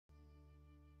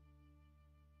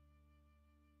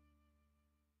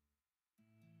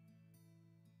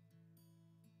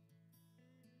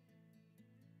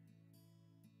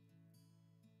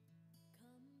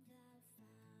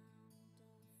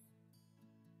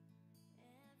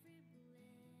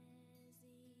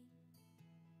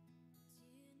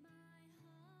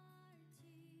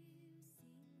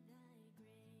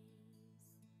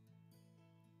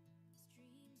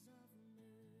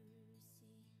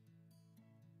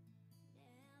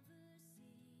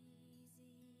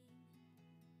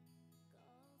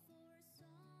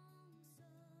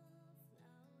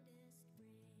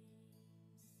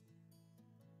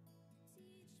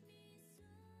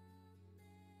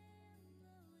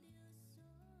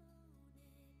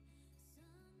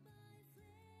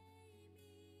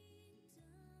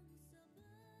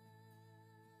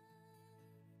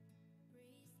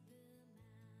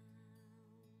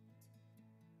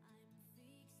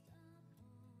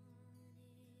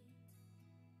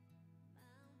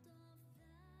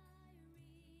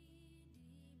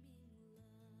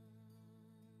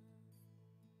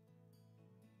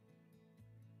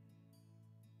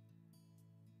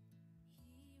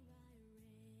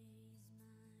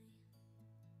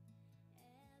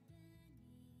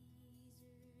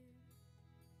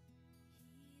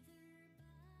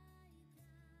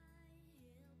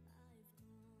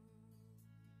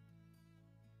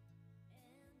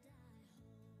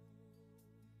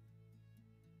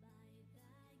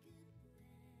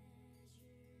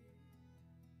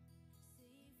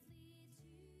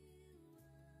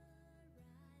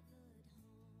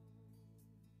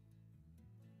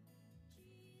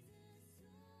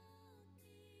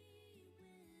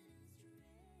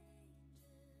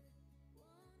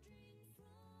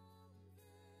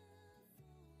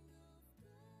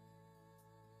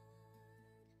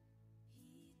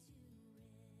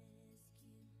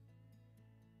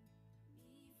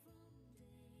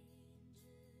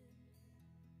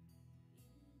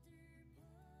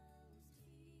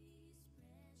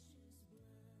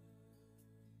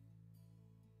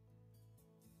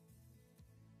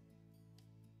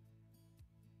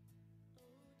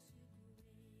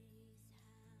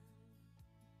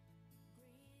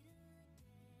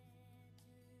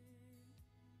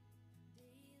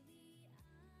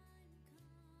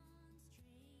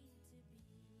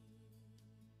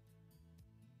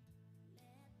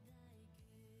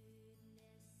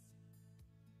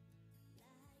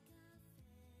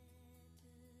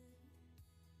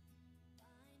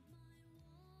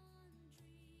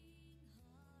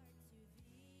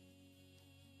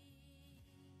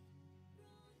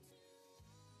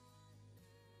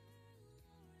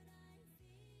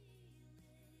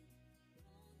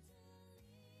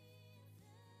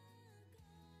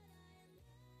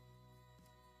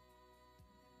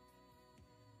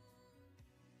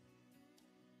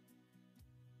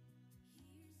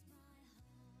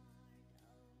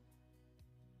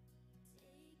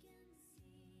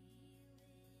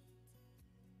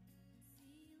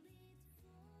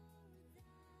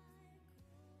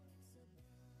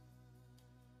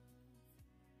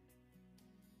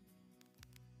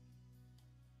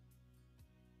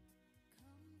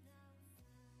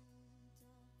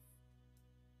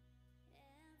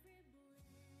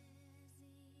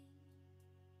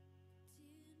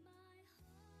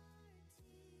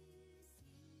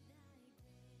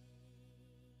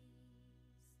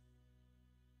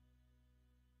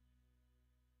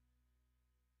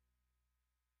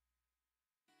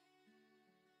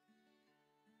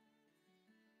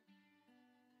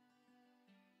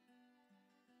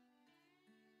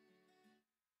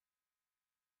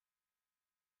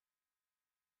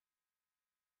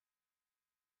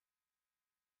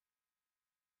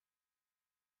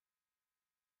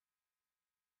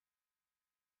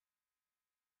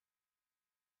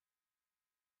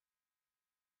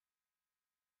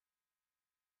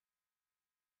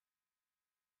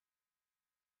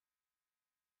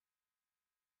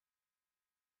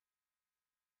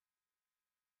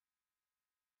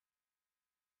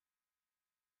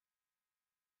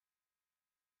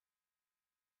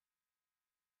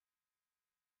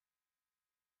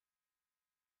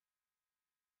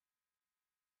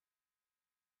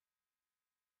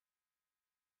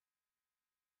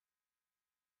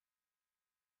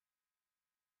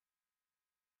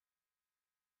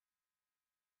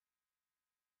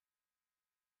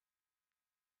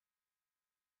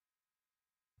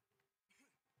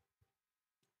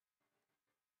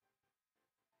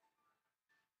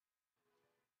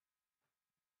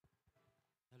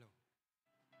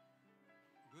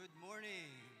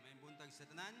bulig sa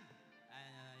tanan.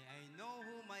 I know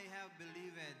whom I have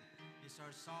believed is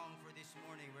our song for this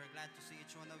morning. We're glad to see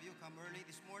each one of you come early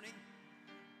this morning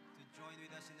to join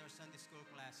with us in our Sunday school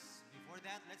class. Before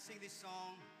that, let's sing this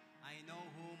song, I know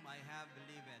whom I have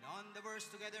believed. On the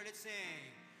verse together, let's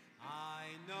sing.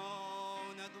 I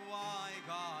know not why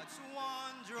God's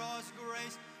wondrous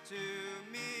grace to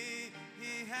me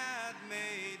He hath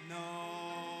made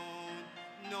known,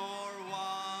 nor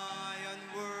why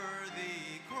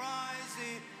unworthy Christ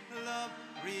in love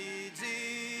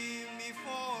redeemed me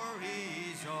for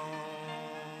His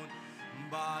own.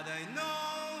 But I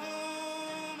know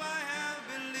whom I have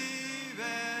believed,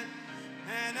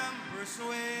 and I'm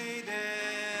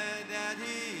persuaded that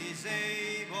He is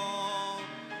able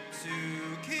to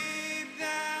keep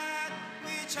that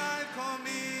which I've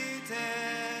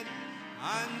committed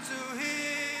unto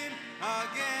Him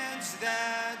against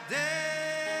that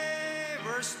day.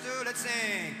 Verse 2, let's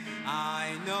sing.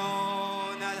 I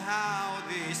know not how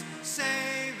this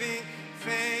saving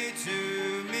faith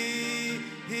to me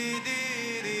He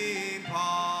did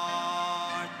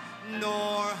impart,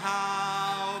 nor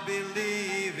how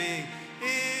believing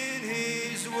in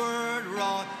His word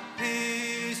wrought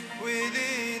peace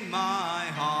within my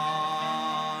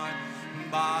heart.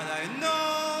 But I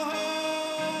know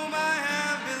whom I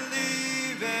have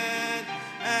believed,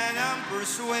 and I'm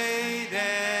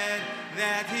persuaded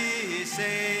that He is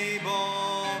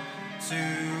able to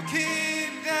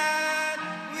keep that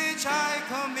which I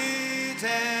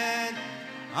committed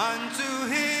unto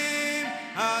Him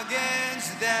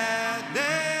against that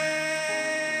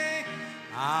day.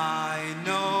 I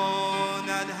know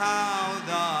not how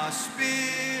the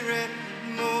Spirit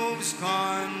moves,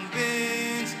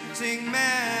 convincing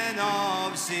men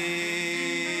of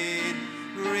sin,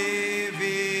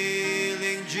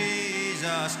 revealing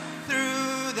Jesus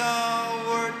through the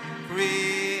Word,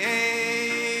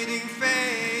 creating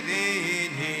faith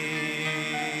in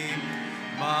Him.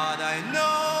 But I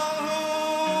know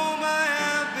whom I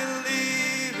have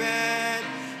believed,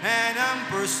 and I'm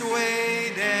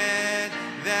persuaded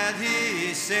that He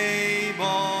is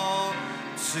able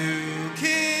to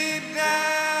keep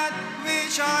that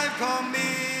which I've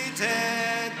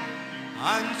committed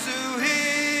unto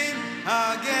Him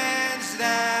against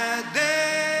that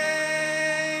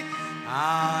day.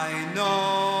 I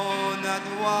know not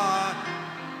what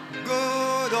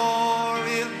good or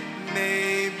ill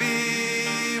may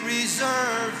be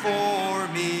reserved for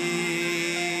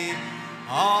me,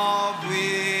 of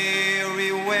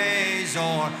weary ways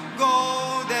or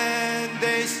golden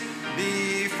days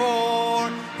before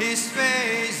His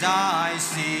face I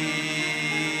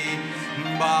see.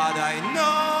 But I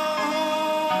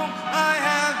know I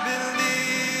have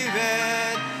believed,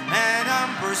 and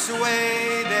I'm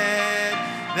persuaded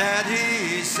that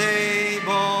He is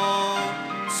able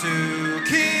to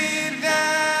keep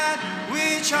that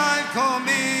which I've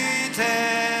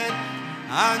committed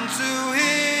unto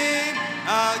Him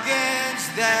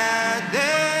against that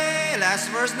day.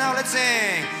 Last verse now, let's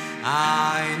sing.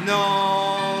 I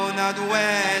know not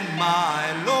when my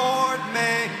Lord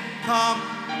may come,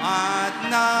 at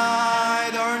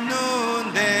night or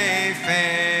noonday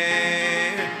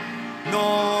fair,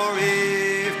 nor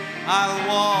if I'll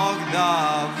walk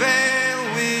the vale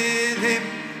with Him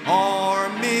or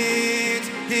meet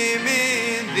Him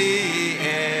in the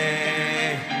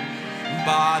air.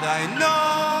 But I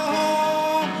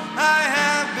know I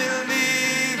have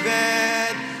believed,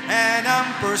 and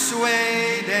I'm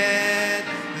persuaded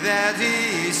that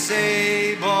He is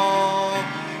able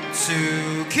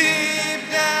to keep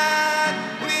that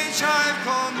which I've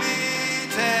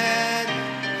committed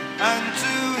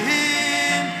unto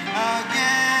Him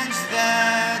against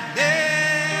that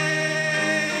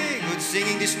day. Good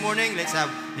singing this morning. Let's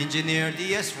have Engineer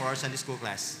Diaz for our Sunday school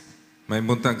class. May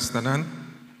buntag sa tanan.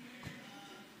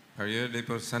 Are you ready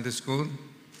for Sunday school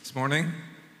this morning?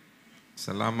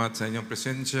 Salamat sa inyong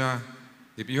presensya.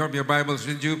 If you have your Bibles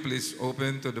with you, please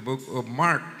open to the book of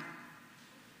Mark.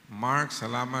 Mark,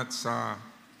 salamat sa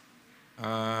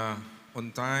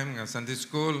on time nga Sunday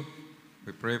school.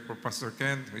 We pray for Pastor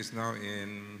Kent, who is now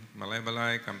in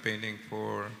Malaybalay, campaigning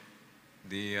for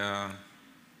the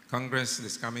Congress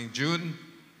this coming June.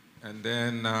 And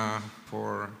then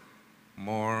for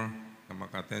more na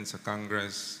maka-attend sa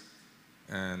Congress.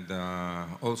 And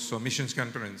also missions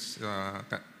conference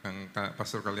ng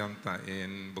Pastor Calyanta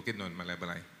in Bukidnon,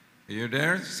 Malaybalay. Are you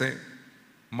there? Say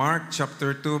Mark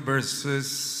chapter 2 verses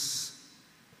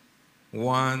 1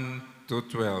 to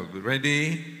 12.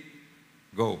 Ready?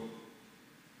 Go.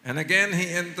 And again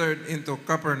he entered into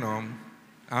Capernaum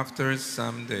after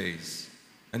some days,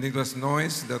 and it was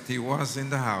noised that he was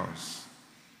in the house.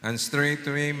 And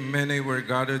straightway many were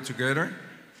gathered together,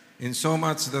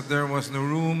 insomuch that there was no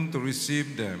room to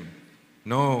receive them,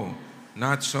 no,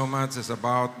 not so much as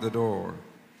about the door.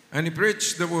 And he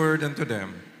preached the word unto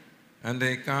them. And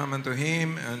they come unto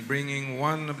him, and bringing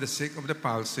one of the sick of the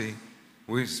palsy,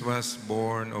 which was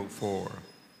born of 4.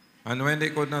 And when they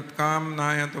could not come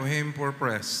nigh unto him for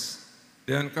press,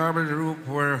 they uncovered the roof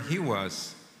where he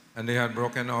was, and they had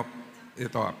broken up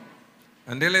it up.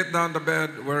 And they let down the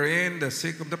bed wherein the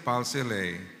sick of the palsy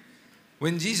lay.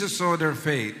 When Jesus saw their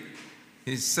faith,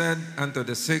 he said unto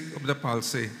the sick of the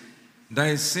palsy,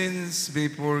 Thy sins be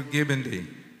forgiven thee.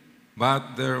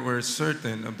 But there were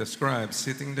certain of the scribes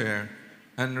sitting there,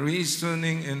 and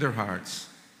reasoning in their hearts,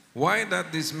 Why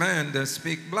doth this man thus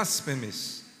speak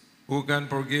blasphemies? Who can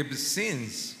forgive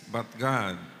sins but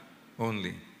God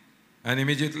only? And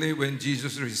immediately when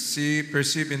Jesus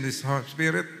perceived in his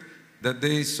spirit that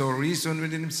they so reasoned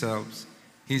within themselves,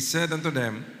 he said unto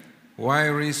them, Why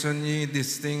reason ye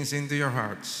these things into your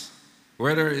hearts?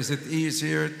 Whether is it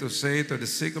easier to say to the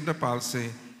sick of the palsy,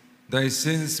 Thy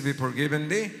sins be forgiven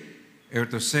thee, or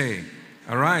to say,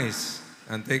 Arise,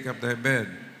 and take up thy bed,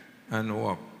 and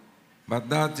walk? But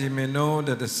that ye may know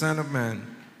that the Son of Man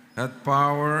hath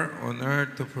power on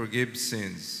earth to forgive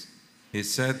sins, he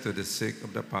said to the sick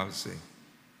of the palsy.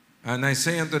 And I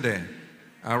say unto thee,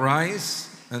 Arise,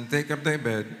 and take up thy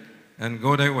bed, and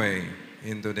go thy way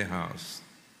into the house.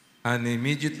 And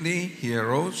immediately he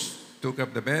arose, took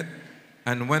up the bed,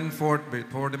 and went forth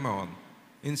before them all,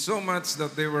 insomuch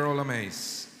that they were all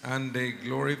amazed. And they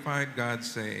glorified God,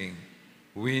 saying,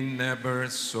 We never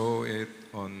saw it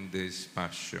on this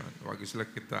passion. Wag sila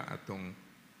kita atong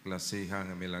klasiha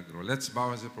nga milagro. Let's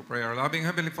bow as for prayer. Our loving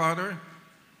Heavenly Father,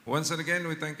 once and again,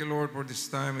 we thank you, Lord, for this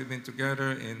time we've been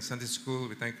together in Sunday school.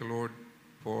 We thank you, Lord,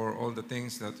 for all the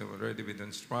things that have already been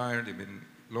inspired. Even,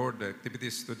 Lord, the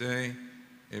activities today.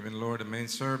 Even, Lord, the main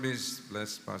service.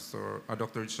 Bless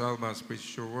Dr. Chalba has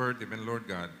preached your word. Even, Lord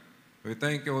God, we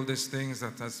thank you all these things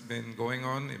that has been going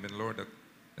on. Even, Lord, the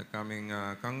coming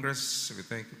Congress. We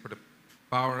thank you for the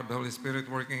power of the Holy Spirit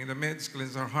working in the midst.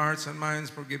 Cleanse our hearts and minds.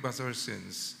 Forgive us our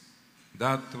sins,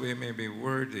 that we may be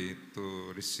worthy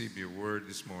to receive your word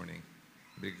this morning.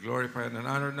 Be glorified and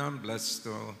honored now. Bless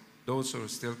to those who are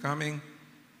still coming.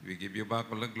 We give you back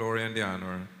all the glory and the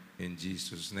honor in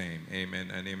Jesus' name. Amen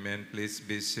and amen. Please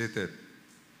be seated.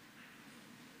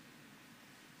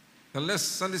 The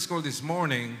last Sunday school this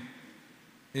morning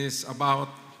is about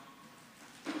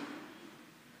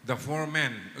the 4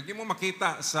 men. Huwag mo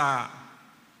makita sa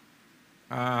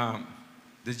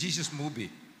the Jesus movie.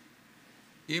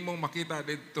 Imong makita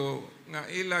dito nga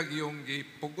ilag yung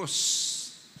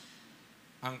gipugos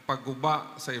ang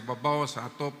pagguba sa ibabaw sa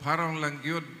atop harang lang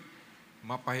gyud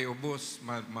mapahiubos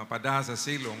mapada sa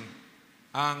silong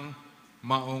ang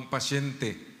maong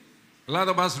pasyente. A lot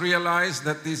of us realize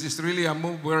that this is really a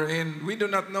move wherein we do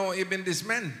not know even these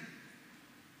men.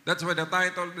 That's why the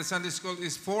title of the Sunday school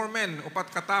is 4 men, 4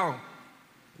 katao,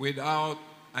 without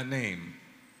a name.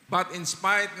 But in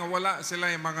spite nga wala sila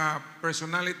yung mga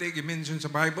personality gimension sa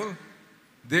Bible,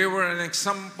 they were an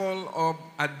example of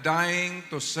a dying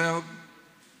to self,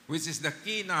 which is the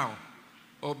key now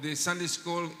of the Sunday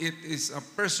school. It is a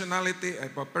personality, a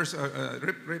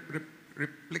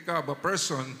replica of a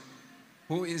person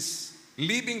who is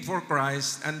living for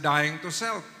Christ and dying to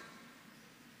self.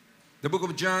 The book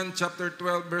of John, chapter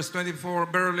 12, verse 24,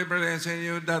 Verily, verily, I say to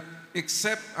you that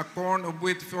except a corn of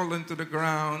wheat fall into the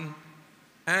ground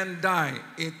and die,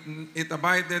 it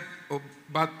abideth,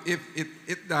 but if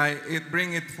it die, it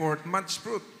bringeth forth much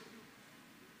fruit.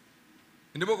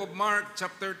 In the book of Mark,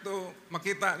 chapter 2,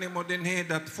 makita ni mo din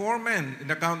that 4 men, in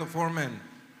the account of 4 men,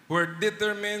 were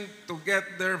determined to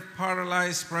get their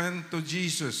paralyzed friend to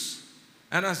Jesus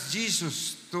and ask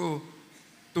Jesus to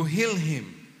heal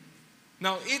him.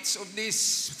 Now, each of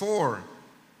these 4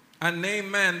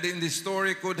 unnamed men in this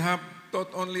story could have thought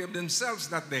only of themselves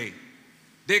that day.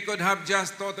 They could have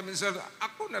just thought of themselves,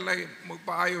 ako nalay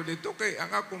magpaayo dito kay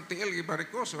ang akong tiil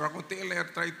gibarikos or akong tiil na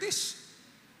arthritis.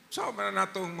 So, man na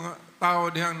itong mga tao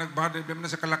dihang nagbadid na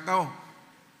sa kalakaw.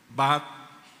 But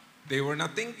they were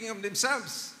not thinking of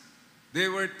themselves. They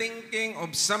were thinking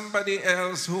of somebody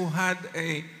else who had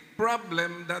a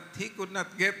problem that he could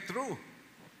not get through,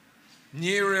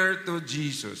 nearer to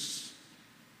Jesus.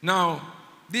 Now,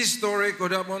 this story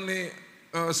could have only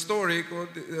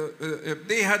if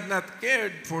they had not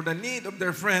cared for the need of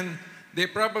their friend, they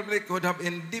probably could have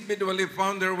individually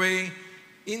found their way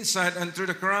inside and through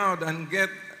the crowd and get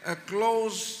a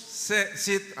close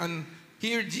seat and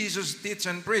hear Jesus teach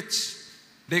and preach.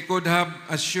 They could have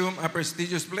assumed a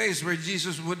prestigious place where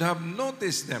Jesus would have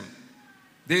noticed them.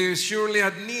 They surely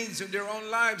had needs in their own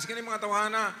lives. Kini mga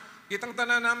tawhana, kitang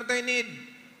tanan naman tayo need.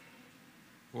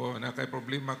 O, nakay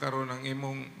problema karon ang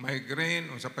imong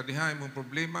migraine, o sa padiha, imong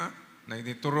problema, na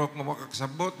ititurok mo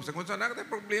makakasabot, sa kung saan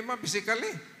nakatay problema,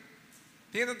 physically.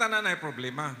 Kitang tanan na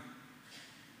problema.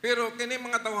 Pero kini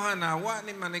mga tawhana, wa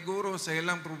ni maniguro sa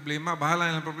ilang problema,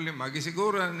 bahala nilang problema,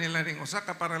 gisiguro nila ring usa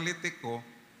ka paralitiko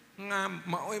nga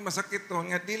maoy masakit to,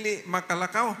 nga dili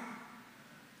makalakaw.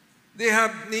 They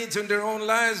have needs in their own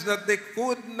lives that they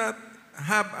could not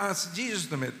have as Jesus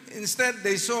to meet. Instead,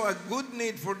 they saw a good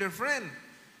need for their friend.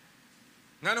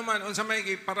 Nga naman, unsa may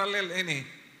parallel ini,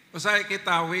 usay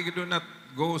kita, we do not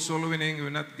go soul winning, we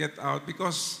will not get out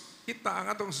because kita ang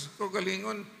atong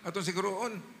kagalingon, atong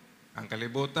siguroon. Ang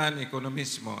kalibutan,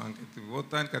 ekonomismo, ang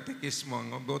kalibutan, katekismo,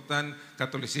 ang kalibutan,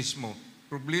 katolisismo.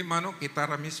 Problema, no,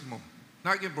 kitara mismo.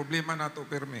 Naging problema nato,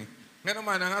 perme. Nga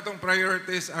naman, ang atong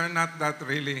priorities are not that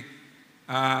really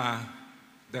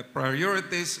the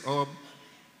priorities of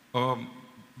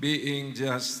being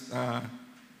just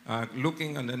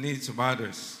looking on the needs of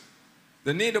others.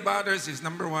 The need of others is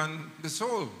number one, the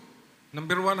soul.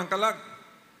 Number one, ang kalag.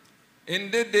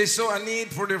 Indeed, they saw a need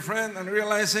for their friend and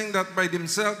realizing that by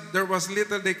themselves there was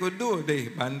little they could do. They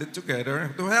banded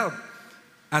together to help.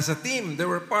 As a team, they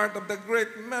were part of the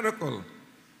great miracle.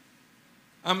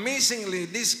 Amazingly,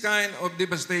 this kind of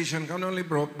devastation can only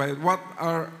be brought by what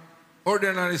are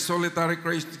ordinary solitary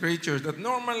creatures that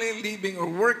normally living or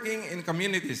working in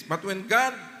communities. But when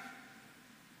God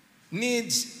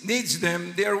needs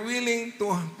them, they are willing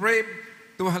to pray,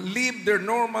 to leave their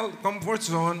normal comfort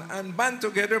zone and band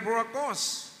together for a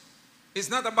cause. It's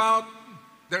not about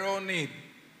their own need.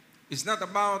 It's not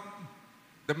about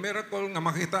the miracle nga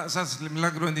makita sa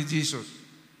milagro ni Jesus.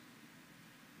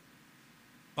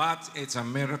 But it's a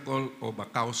miracle of a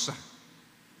kausa.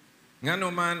 Nga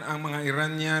naman ang mga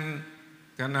Iranian,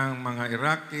 kanang mga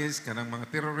Iraqis, kanang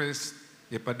mga terrorists,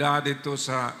 ipada dito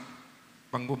sa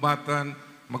panggubatan,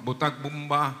 magbutag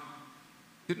bomba.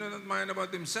 They do not mind about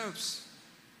themselves.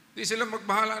 Di sila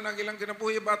magbahala ng ilang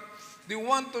kinabuhi, but they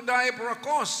want to die for a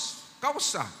cause,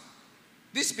 kausa.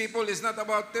 These people is not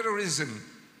about terrorism.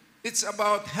 It's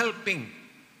about helping.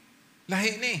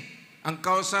 Lahi ni. Ang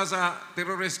kausa sa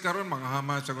terrorist karon mga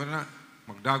Hamas,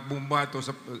 magdagbomba ito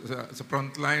sa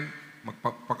front line,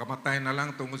 magpakamatay na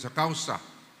lang tungkol sa kausa.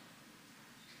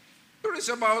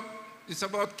 It's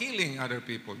about killing other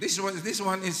people. This one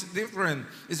is different.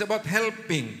 It's about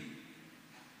helping.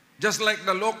 Just like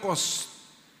the locusts.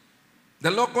 The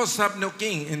locusts have no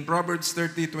king in Proverbs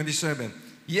 30:27.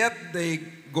 Yet they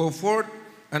go forth,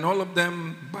 and all of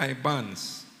them by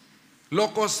bands.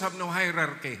 Locusts have no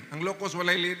hierarchy. Ang locust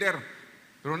walay leader.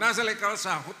 Pero nasa likaw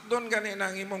sa hutdon gani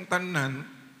ng imong tanan,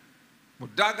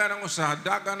 mudaga ng usa,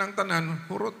 daga ng tanan,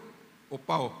 hurot,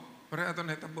 upaw. Pero ito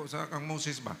na itabo sa kang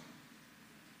Moses ba?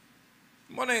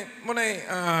 Muna'y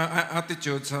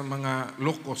attitude sa mga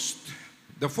locust.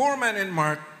 The foreman in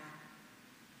Mark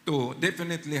 2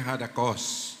 definitely had a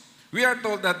cause. We are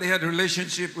told that they had a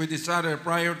relationship with each other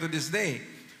prior to this day.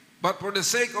 But for the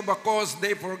sake of a cause,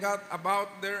 they forgot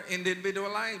about their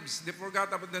individual lives. They forgot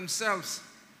about themselves.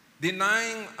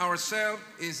 Denying ourselves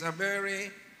is a very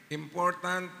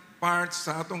important part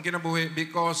sa atong kinabuhi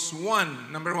because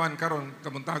number one, karon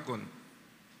kamuntagon,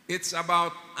 it's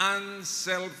about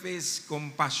unselfish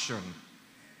compassion.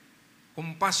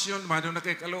 Compassion, doon na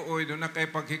kay kaluoy, doon na kay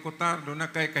paghikutar, doon na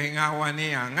kay kahingawa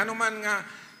niya. Nga naman nga,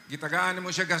 gitagaan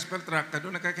mo siya gospel track,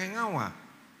 doon na kay kahingawa.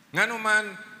 Nga naman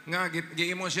nga,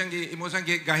 giimo siyang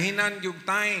gahinan yung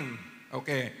time.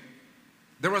 Okay.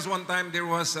 There was one time, there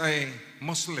was a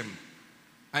Muslim.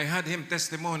 I had him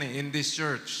testimony in this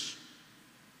church.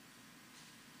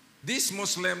 This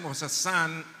Muslim was a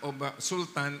son of a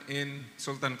sultan in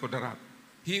Sultan Kudarat.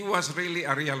 He was really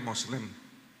a real Muslim.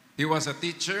 He was a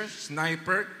teacher,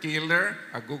 sniper, killer,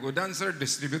 a go-go dancer,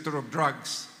 distributor of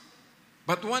drugs.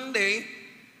 But one day,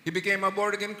 he became a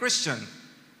born-again Christian.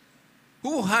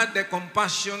 Who had the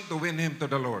compassion to win him to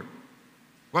the Lord?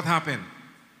 What happened?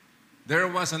 There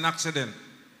was an accident.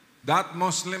 That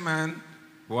Muslim man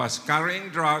was carrying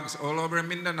drugs all over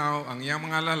Mindanao. Ang iyang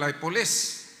mga lalay,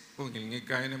 pulis. Kung hilingig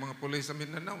kayo ng mga pulis sa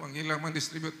Mindanao, ang ilang mga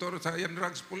distributor sa iyang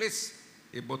drugs, pulis.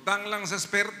 Ibutang lang sa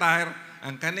spare tire,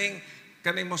 ang kaning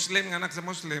Muslim, nga anak sa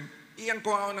Muslim, iyang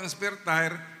kuhaon ng spare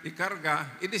tire,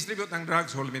 ikarga, i-distribute ang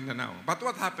drugs whole Mindanao. But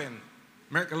what happened?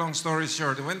 Make a long story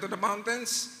short, he went to the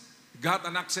mountains, got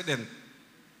an accident.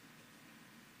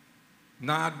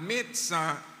 Na-admit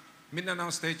sa Mindanao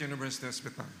State University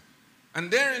Hospital. And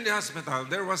there in the hospital,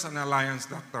 there was an alliance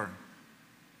doctor.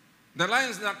 The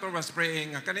alliance doctor was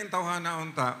praying, kanin tawhana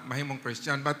unta, mahimong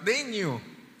Christian, but they knew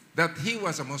that he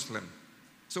was a Muslim.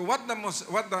 So what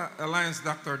the Alliance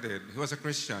doctor did, he was a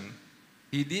Christian,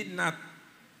 he did not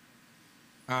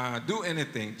do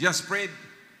anything, just prayed.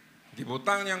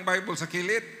 Gibutang niya ang Bible sa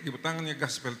kilid, gibutang niya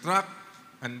gospel tract,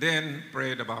 and then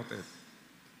prayed about it.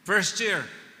 First year,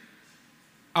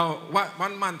 1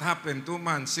 month happened, 2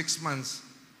 months, 6 months,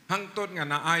 hangtod nga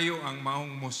naayo ang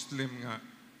maong Muslim nga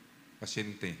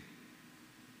pasyente.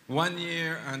 1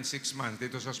 year and 6 months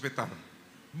dito sa hospital.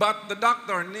 But the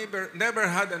doctor never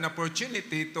had an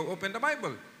opportunity to open the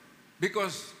Bible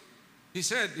because he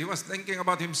said, he was thinking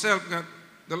about himself that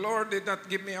the Lord did not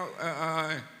give me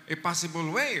a possible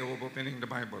way of opening the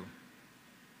Bible.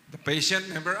 The patient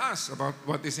never asked about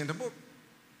what is in the book.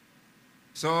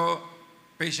 So,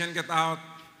 patient get out.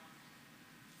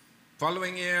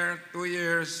 Following year, 2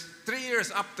 years, 3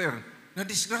 years after,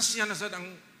 na-disgrasya na sad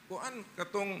ang kuan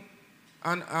katong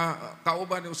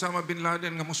kauban ni Osama bin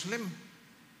Laden nga Muslim.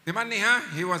 Di man niya,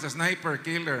 he was a sniper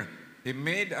killer. He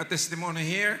made a testimony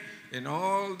here in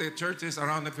all the churches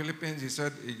around the Philippines. He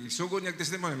said, isugod niya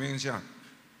testimony, mayroon siya,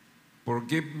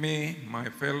 forgive me,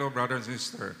 my fellow brother and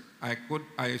sister. I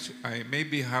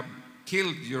maybe have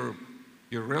killed your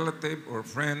relative or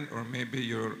friend or maybe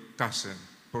your cousin.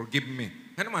 Forgive me.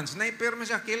 Ano man, sniper man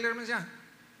siya, killer man siya.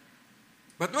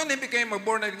 But when he became a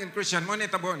born-again Christian, mo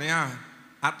nitabo niya,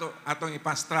 atong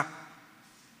i-fast track.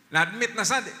 Na-admit na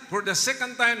sad, for the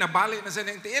second time, nabalik na sa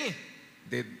ng tiil.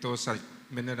 Dito sa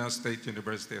Mindanao State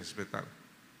University Hospital.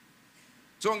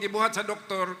 So, ang gibuhat sa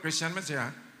doktor, Christian man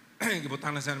siya,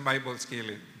 gibutang na sa Bible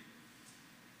skilled.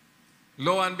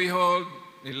 Lo and behold,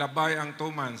 nilabay ang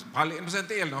 2 months. Balik na sa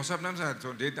tiil, nausap na sa.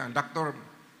 So, dito, ang doktor,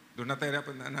 doon na tayo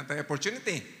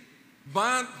opportunity.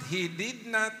 But he did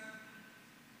not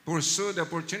pursue the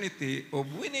opportunity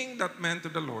of winning that man to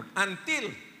the Lord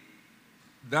until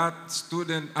that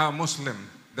Muslim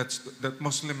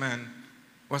man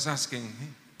was asking, hey,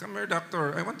 come here,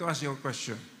 doctor, I want to ask you a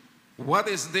question. What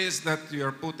is this that you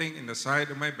are putting in the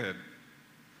side of my bed?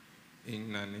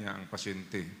 Ingnan niya ang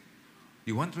pasyente.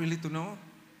 You want really to know?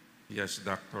 Yes,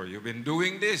 doctor, you've been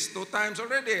doing this 2 times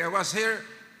already. I was here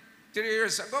 3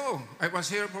 years ago. I was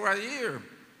here for a year.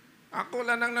 Ako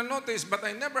lang ang na-notice, but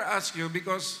I never asked you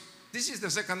because this is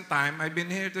the second time I've been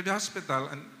here to the hospital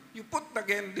and you put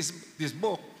again this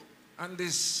book and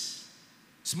this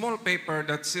small paper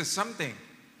that says something.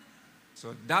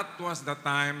 So that was the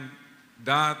time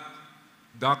that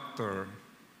doctor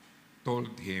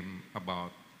told him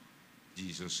about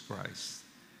Jesus Christ.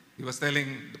 He was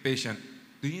telling the patient,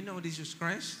 do you know Jesus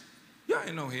Christ? Yeah,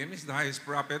 I know him. He's the highest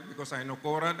prophet because I know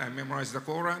Quran. I memorized the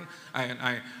Quran.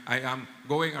 I am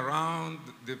going around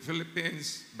the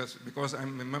Philippines because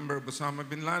I'm a member of Osama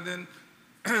bin Laden.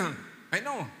 I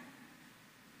know.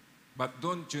 But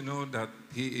don't you know that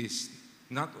he is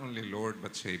not only Lord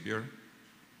but Savior?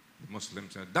 The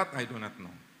Muslims said, that I do not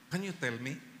know. Can you tell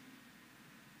me?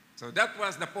 So that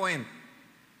was the point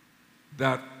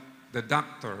that the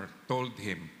doctor told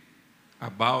him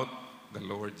about the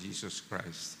Lord Jesus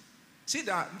Christ. See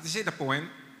the point?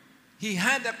 He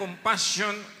had a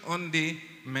compassion on the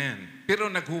man.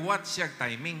 Pero naghuwat siya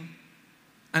timing.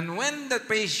 And when the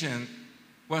patient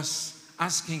was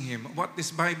asking him, what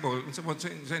this Bible,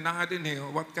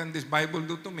 what can this Bible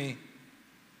do to me?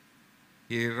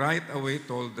 He right away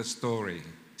told the story.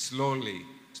 Slowly.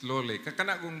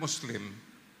 Kakanagong Muslim,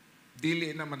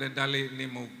 dili na madadali ni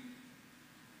mo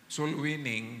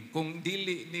sulwining kung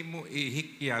dili ni mo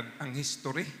ihikyad ang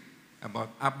history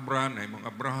about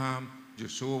Abraham,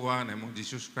 Joshua,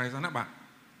 Jesus Christ, ano ba?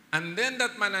 And then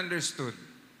that man understood.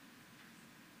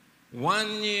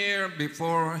 1 year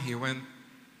before he went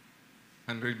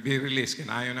and be released,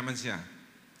 kinayo naman siya,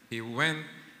 he went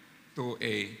to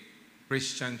a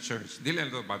Christian church, dili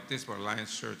na Baptist or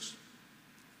Alliance Church,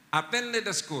 attended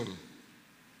a school,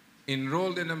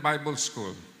 enrolled in a Bible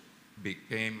school,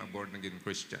 became a born-again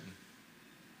Christian.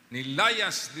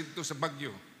 Nilayas dito sa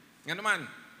Baguio. Nga naman,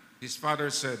 his father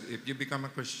said, if you become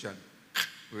a Christian,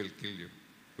 we will kill you.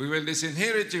 We will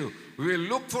disinherit you. We will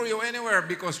look for you anywhere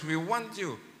because we want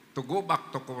you to go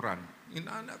back to Quran.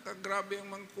 Inana ka, grabe ang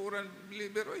mga Quran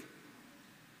believer, oy.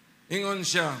 Ingon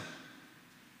siya,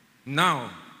 now,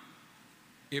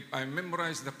 if I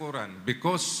memorize the Quran,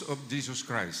 because of Jesus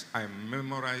Christ, I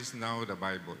memorize now the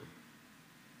Bible.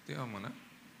 Tiyan mo na,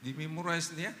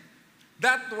 di-memorize niya.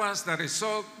 That was the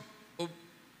result of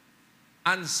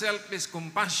unselfish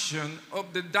compassion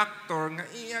of the doctor nga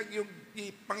iyag yung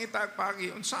ipangitag pagi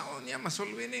unsaon niya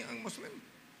masulwini ang Muslim.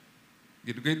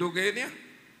 Gidugay-dugay niya.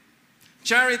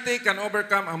 Charity can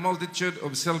overcome a multitude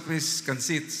of selfish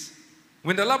conceits.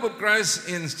 When the love of Christ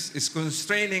is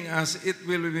constraining us, it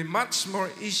will be much more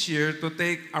easier to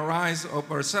take a rise of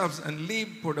ourselves and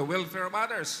live for the welfare of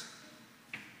others.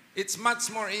 It's much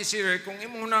more easier kung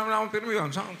imo na akong pero yun,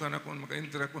 saan ka na kung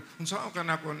maka-interact ko, kung saan ka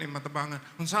na kung ni matabangan,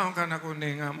 kung saan ka na kung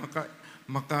ni nga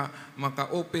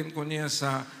maka-open ko niya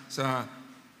sa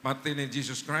pati ni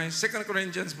Jesus Christ. 2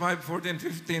 Corinthians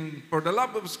 5:14-15, for the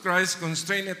love of Christ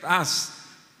constraineth us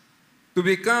to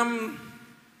become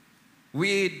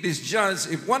we disjudge.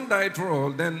 If one died for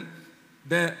all, then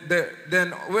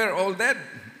we're all dead.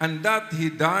 And that he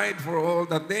died for all,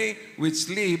 that they which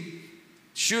live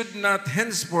should not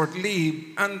henceforth live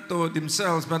unto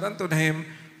themselves, but unto him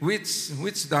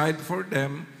which died for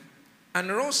them and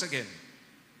rose again.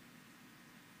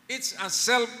 It's a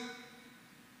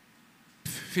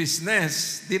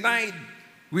selfishness denied.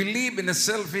 We live in a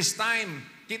selfish time.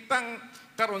 Kitang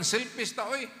karon selfish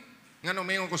ta oy. Ngano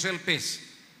mayon ko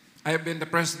selfish? I have been the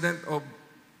president of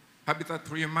Habitat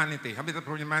for Humanity. Habitat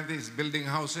for Humanity is building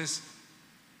houses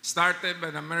started by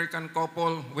an American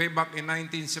couple way back in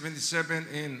 1977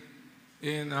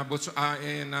 in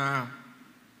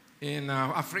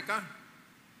Africa.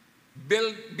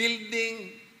 Building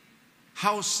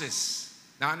houses.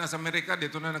 Na sa Amerika,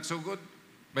 dito na nagsugod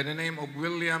by the name of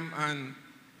William and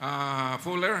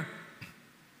Fuller.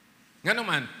 Nga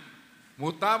naman,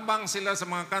 mutabang sila sa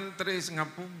mga countries nga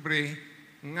pobre,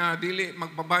 nga dili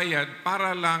magpabayad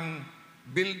para lang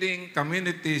building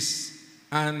communities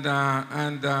and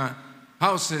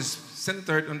houses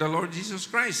centered on the Lord Jesus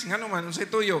Christ. Nga naman, unsay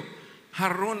tuyo,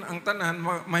 haron ang tanan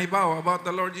mahibaw about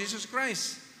the Lord Jesus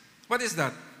Christ. What is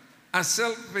that? A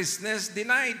selfishness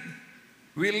denied.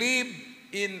 We live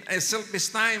in a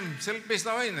selfish time. Selfish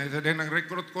na yun.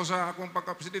 Nag-recruit ko sa akong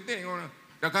pagka-presidente.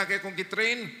 Nakakaya kong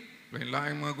kitrain.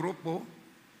 Lain-laing mga grupo.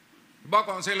 Diba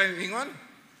kung sila yung ingon?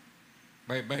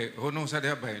 Bay, hunong sa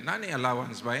diya, bay. Nani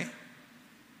allowance, bay?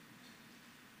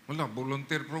 Wala,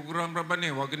 volunteer program ra ba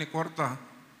ni? Huwag ni kwarta.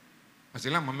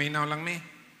 Kasi lang, maminaw lang ni.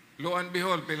 Lo and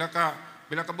behold, pila ka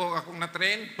buhok akong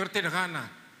na-train, pwerte na ka na.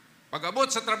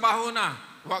 Pag-abot sa trabaho na,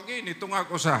 huwag yun, itong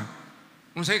ako sa.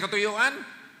 Kung sa'yo katuyuan,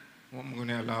 huwag mo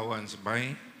ni allowance,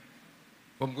 bay.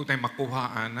 Huwag mo tayo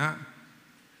makuhaan, ha?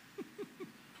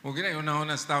 Huwag na,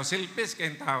 una-una sa tao. Selfish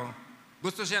kayong tao.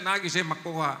 Gusto siya, nagi siya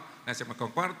makuha. Na siya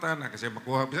magkakwarta, na kasi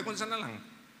makuha. Bisa kung saan na lang.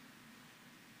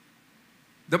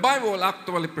 The Bible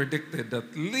actually predicted that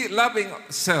loving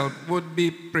self would be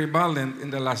prevalent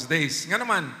in the last days. Nga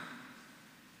naman,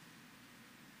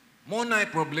 muna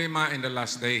ay problema in the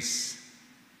last days.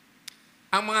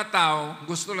 Ang mga tao,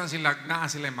 gusto lang sila, naa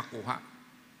sila makuha.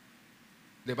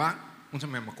 Diba? Kung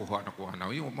saan may makuha na.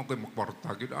 Yung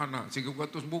magkakwarta, gano'n, ana. Sige,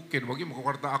 gatos bukid, wag yung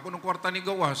makakwarta. Ako ng kwarta ni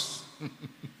gawas.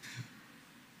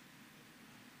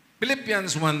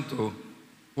 Philippians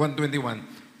 1:21.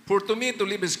 For to me to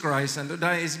live is Christ and to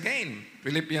die is gain.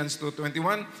 Philippians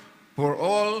 2:21. For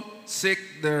all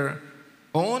seek their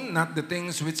own, not the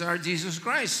things which are Jesus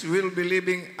Christ. We will be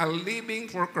living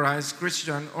for Christ,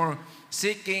 Christian, or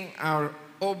seeking our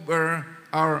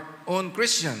own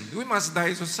Christian. We must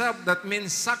die to self. That means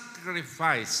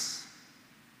sacrifice.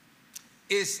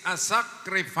 Is a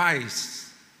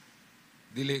sacrifice.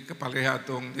 Dili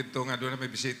kapalihatong dito nga doon na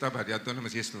may bisita ba, dito na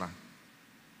masisla.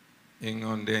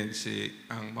 Ingon din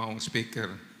ang maong speaker.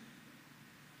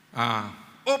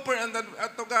 Offer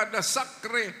unto God the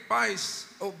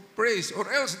sacrifice of praise, or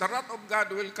else the wrath of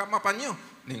God will come upon you.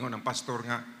 Ningon ang pastor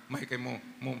nga, may kay mo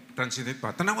translate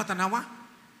pa. Tanawa.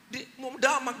 Di mo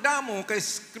magdamo kay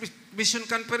mission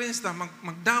conference ta,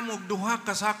 magdamo duha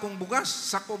ka sakong bugas,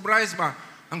 sack of rice ba?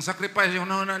 Ang sacrifice yung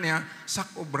nauna niya,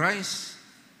 sack of rice.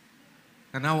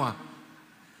 Tanawa.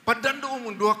 Padando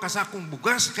mo duha ka sakong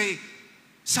bugas kay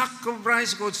sack of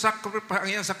rice ko, ang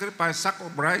iyang sacrifice, sack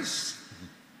of rice.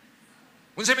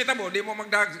 Unsa may tabo, di mo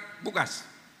magdag bugas.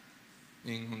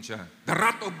 Ingon siya, the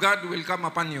wrath of God will come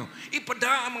upon you.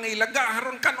 Ipada ang mga ilaga,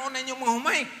 haron kanon ninyo mga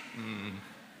humay.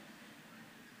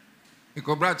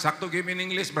 Ikaw, Brad, sakto game in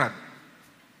English, Brad.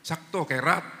 Sakto, kay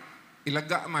wrath,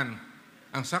 ilaga man.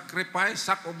 Ang sacrifice,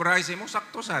 sack of rice mo,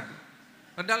 sakto sad.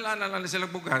 Nadala na lang sila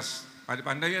bugas.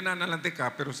 Pandayon na nalantik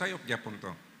ka, pero sayop yapon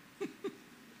to.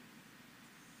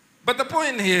 But the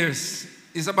point here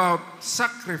is about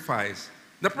sacrifice.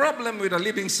 The problem with a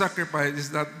living sacrifice is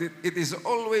that it is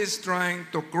always trying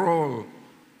to crawl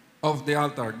off the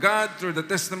altar. God, through the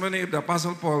testimony of the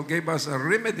Apostle Paul, gave us a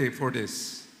remedy for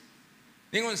this.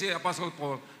 Ningon si Apostle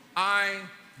Paul, I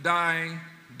die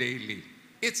daily.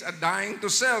 It's a dying to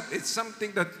self. It's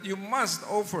something that you must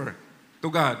offer to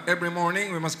God. Every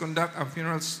morning, we must conduct a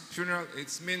funeral.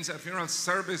 It means a funeral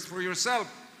service for yourself.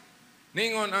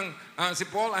 Ningon si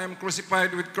Paul, I am crucified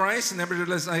with Christ,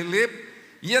 nevertheless I live.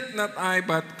 Yet not I,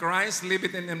 but Christ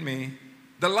liveth in me.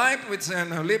 The life which I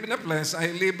now live in the flesh, I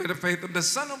live by the faith of the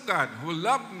Son of God, who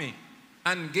loved me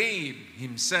and gave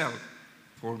Himself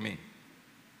for me.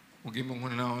 Huwag mong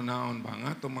hunaon-naon ba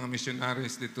nga itong mga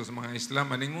missionaries dito sa mga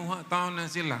Islam, maninguha taon na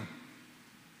sila.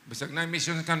 Bisag na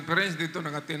mission conference dito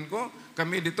nag-attend ko,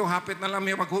 kami dito hapit na lang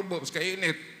may maghubo, sa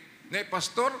kainit. Na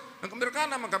pastor,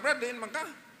 nag-Amerikana, magkabrad din,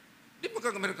 di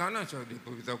magka-Amerikana. So, di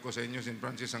po bitaw ko sa inyo, St.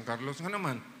 Francis San Carlos, nga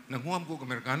naman, nanghuam ko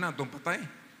Amerikana, itong patay.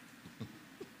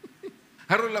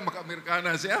 Haron lang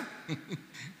maka-Amerikana siya.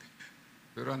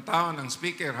 Pero ang tao ng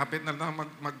speaker, hapit na lang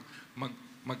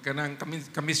magkanang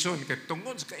kamisyon, kaya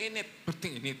tungkol sa kainit,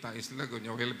 pating inita, islago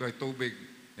niya, well by tubig,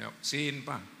 siin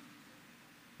pa.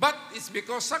 But it's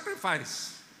because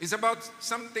sacrifice is about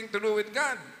something to do with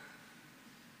God.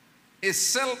 Is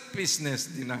selfishness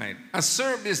denied, a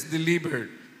service delivered.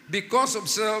 Because of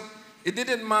self, it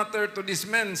didn't matter to this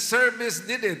man. Service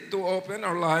did it to open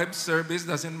our lives. Service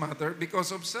doesn't matter because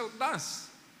of self does.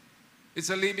 It's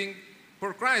a living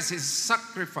for Christ, His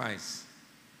sacrifice.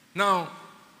 Now,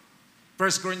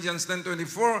 1 Corinthians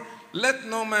 10:24, let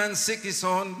no man seek his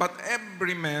own, but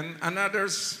every man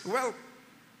another's wealth.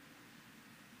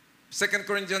 2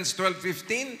 Corinthians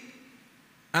 12:15,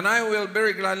 and I will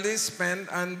very gladly spend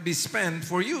and be spent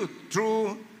for you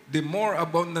through the more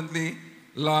abundantly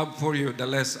love for you, the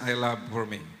less I love for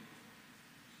me.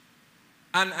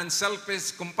 An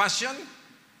unselfish compassion.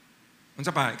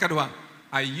 Unsa pa? Ikaduha,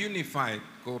 a unified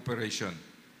cooperation.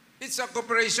 It's a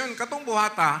cooperation. Katong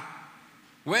buhata,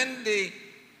 when they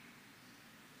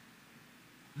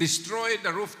destroyed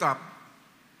the rooftop,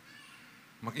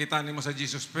 makita nimo sa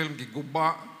Jesus film,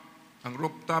 giguba ang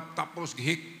rooftop, tapos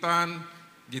gihiktan,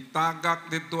 gitagak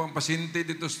dito ang pasyente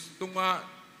dito sa tunga.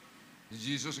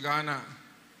 Jesus gana.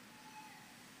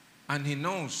 And He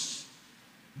knows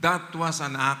that was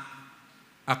an act,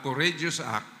 a courageous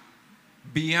act,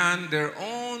 beyond their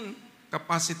own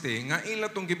capacity, nga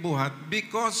ila tong gibuhat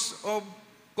because of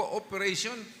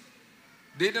cooperation.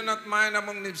 They do not mind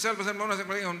among themselves,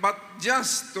 but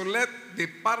just to let the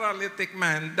paralytic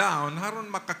man down,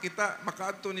 haron makakita,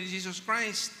 makaadto ni Jesus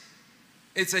Christ.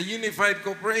 It's a unified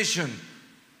cooperation.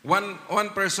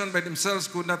 One person by themselves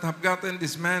could not have gotten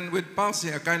this man with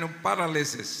palsy, a kind of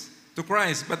paralysis, to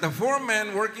Christ. But the four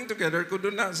men working together could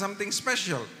do something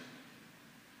special.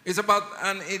 It's about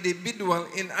an individual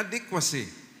inadequacy.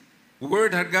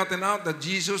 Word had gotten out that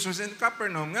Jesus was in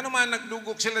Capernaum. Nga naman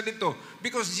nagdugok sila dito?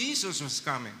 Because Jesus was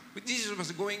coming. But Jesus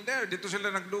was going there. Dito sila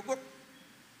nagdugok.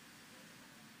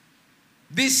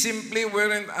 This simply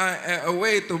weren't a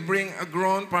way to bring a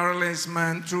grown, paralyzed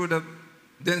man through the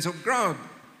dense of crowd.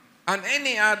 And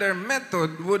any other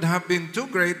method would have been too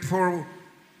great for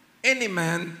any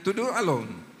man to do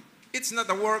alone. It's not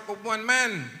a work of one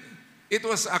man. It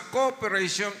was a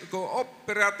cooperative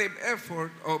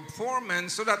effort of four men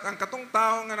so that ang katong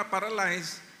tao nga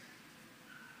na-paralyzed,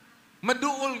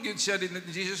 maduol gyud siya din ni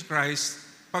Jesus Christ.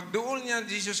 Pag duol niya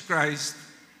Jesus Christ,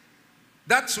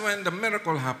 that's when the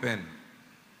miracle happened.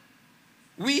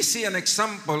 We see an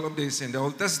example of this in the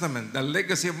Old Testament. The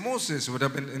legacy of Moses would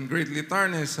have been greatly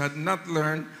tarnished had not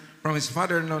learned from his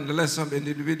father-in-law the lesson of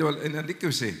individual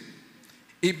inadequacy.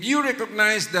 If you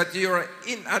recognize that you are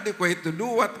inadequate to do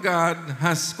what God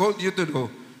has called you to do,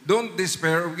 don't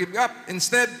despair or give up.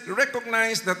 Instead,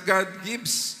 recognize that God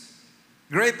gives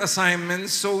great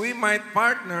assignments so we might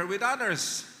partner with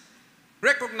others.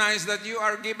 Recognize that you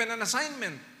are given an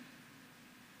assignment.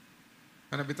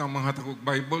 Kana bitang mga takog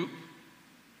Bible,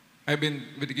 I've been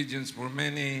with the Gideons for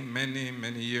many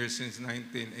years since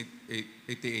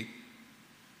 1988.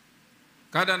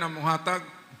 Kada na muhatag,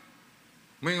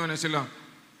 mayroon na sila,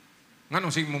 nga nung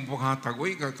sige mong paghatag,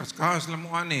 uy, kaskas lang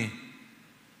mo ani.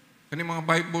 Kani mga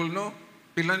Bible, no?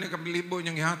 Pila ni kabilibo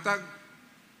niyang ihatag.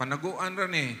 Panaguan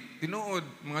rin eh. Tinuod.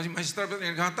 Mga maestra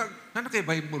niyang ihatag. Ano kay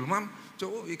Bible, ma'am?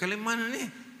 So, ikaliman na ni.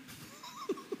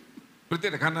 Pero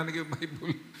tinakana na kayo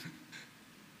Bible.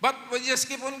 But we just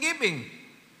keep on giving.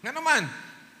 Nga naman.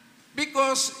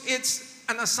 Because it's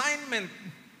an assignment.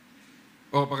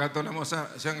 O, pagkato na mo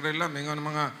sa Shangri-La, may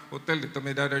mga hotel dito,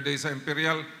 may the other day sa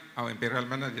Imperial, Imperial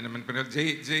man na, di naman Imperial,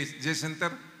 J Center.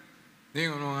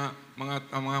 Yung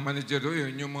mga manager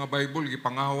doon, yung mga Bible,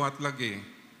 gipangawat lagi.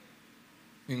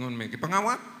 Ingon may,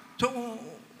 gipangawat? So,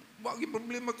 wagi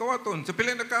problema kawaton. Sa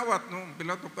pila nagkawat, no?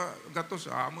 Pila to ka gatos,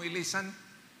 mo ilisan.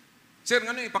 Sir,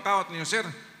 ano ipakawat niyo, sir?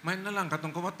 May na lang,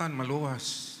 katong kawatan,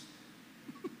 maluwas.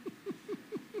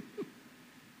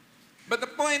 But the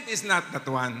point is not that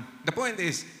one. The point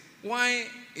is,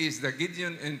 why is the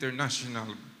Gideon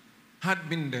International had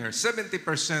been there?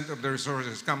 70% of the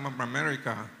resources come from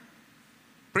America.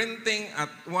 printing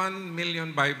at 1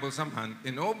 million Bibles a month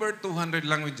in over 200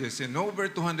 languages, in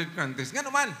over 200 countries. Nga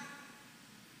naman.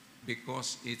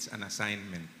 Because it's an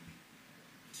assignment.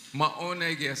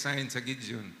 Maunay gi-assign sa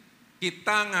Gideon.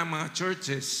 Kita nga mga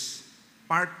churches,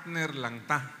 partner lang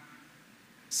ta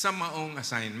sa maong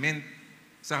assignment,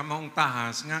 sa maong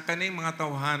tahas, nga kaning mga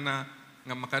tawhana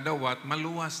nga makadawat,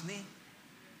 maluwas ni.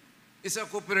 It's a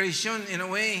cooperation in a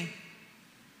way.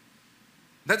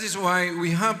 That is why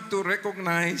we have to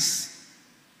recognize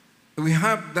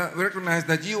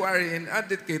that you are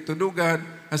inadequate to do God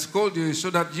has called you so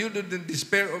that you didn't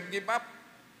despair or give up.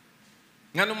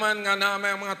 Nga naman nga na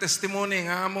may mga testimony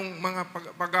nga among mga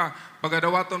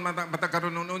pagadawaton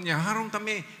matagkaroon niya, harong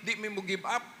kami, di mi mo give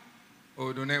up.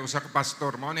 O doon usa ka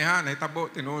pastor, mao ni ha, nahitabo,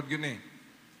 tinuod yun eh.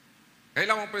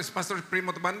 Kailan mo Pastor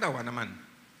Primo Tabanda, wa naman.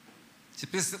 Si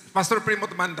Pastor Primo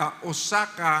Tabanda, usa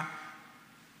ka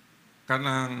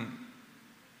kanang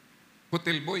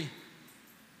hotel boy.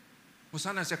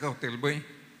 Usa na siya ka hotel boy.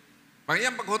 Pag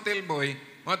yan pag hotel boy,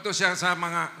 mato siya sa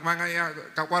mga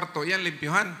kakwarto, yan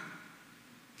limpyuhan.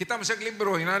 Kita mo siya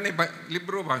libro, inani ba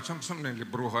libro ba? Samsam na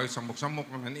libro hay, samok-samok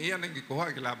naman. Iyan ang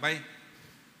gikuha, gilabay.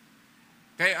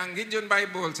 Kaya ang Gideon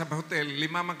Bible sa hotel,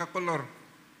 5 man ka kolor.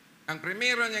 Ang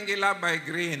primero niyang gilabay,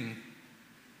 green.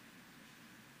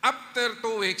 After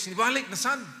 2 weeks, nibalik na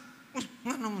sad.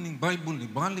 Nga naman yung Bible,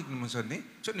 nibalik naman sad ni.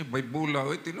 So ni Bible,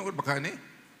 tinuod ba ka ni?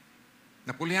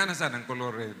 Napulihan na sad ang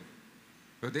color red.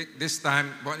 So this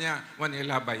time, one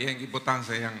ilabay, yung ibutang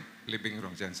sa yung living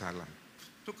room siya sala.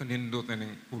 So kanindot na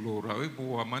ng kulura,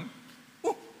 buwa man.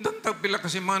 Dantag pila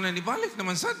kasi mana, nibalik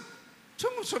naman sad. So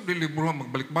mo sabi libro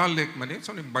magbalik-balik, man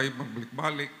so ni Bible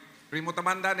magbalik-balik. Primo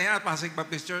Tabanda niya, Pasig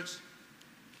Baptist Church.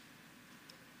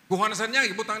 Kuha na sa niya,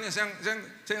 ibutang niya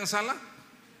siyang sala.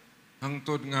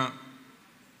 Hangtod nga,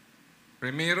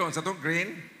 primero, sa itong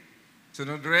green,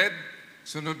 sunod red,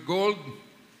 sunod gold.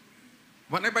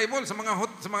 Wala Bible sa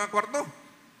mga kwarto.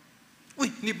 Uy,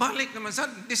 nibalik naman sa,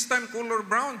 this time color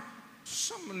brown.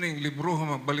 Sa maning libro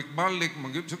ha, magbalik-balik,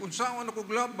 sa kung saan ako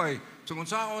glabay, sa kung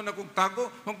saan ako tago,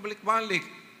 magbalik-balik.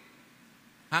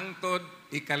 Hangtod,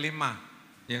 5.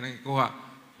 Yan ang ikuha.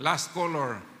 Last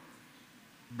color,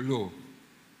 blue.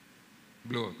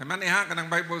 Blue. Kaman iha ka ng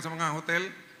Bible sa mga hotel,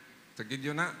 sa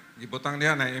Gideon na, gibutang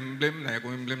niya na emblem, na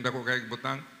kung emblem dako kay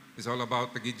gibutang, it's all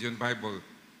about the Gideon Bible.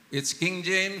 It's King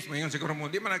James, mayon siguro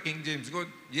mo, di man na King James, good?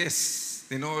 Yes,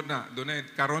 tinuod na, doon na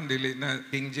karon dili na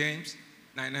King James,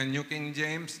 na New King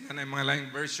James, na mga laing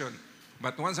version.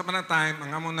 But once upon a time,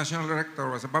 ang among national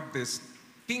director was a Baptist,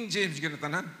 King James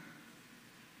ginatanan.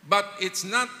 But it's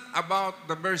not about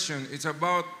the version, it's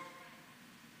about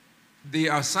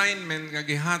the assignment nga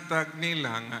gihatag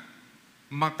nila nga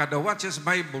makadawat siya sa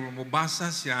Bible, mubasa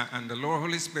siya, and the Lord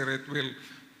Holy Spirit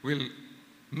will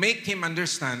make him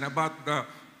understand about the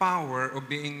power of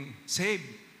being saved.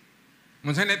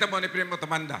 Munsa na ito mo ni Primo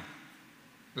Tabanda.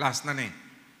 Last na ni.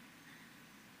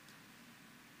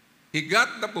 He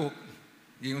got the book.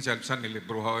 Yung siya, saan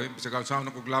nilibro ha? Sige, saan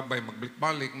ako glabay,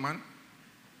 magbalik-balik man.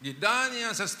 Gidaan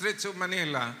niya sa streets of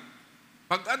Manila.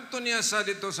 Pag-adto niya sa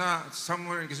dito sa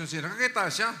somewhere in Quezon City, nakakita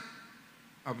siya.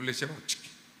 Abli siya,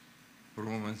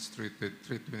 Romans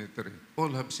 3:23.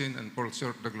 All have sinned and fall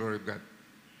short of the glory of God.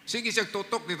 Sige siya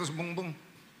tutok dito sa bungbong.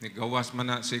 Nigawas man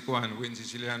na si Juan, Win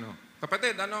Siciliano.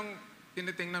 Kapatid, anong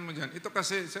tinitingnan mo dyan? Ito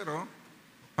kasi, sir,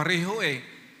 pareho eh.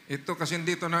 Ito kasi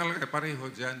dito nakalagay, pareho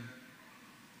dyan.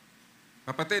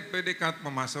 Kapatid, pwede ka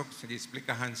pumasok. Sige,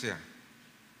 explikahan siya.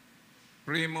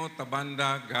 Primo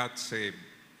Tabanda got saved.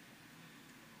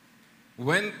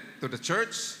 Went to the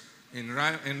church,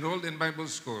 enrolled in Bible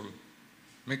school.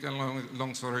 Make a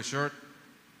long story short,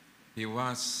 he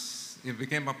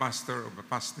became a pastor of a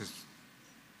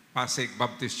Pasig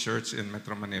Baptist Church in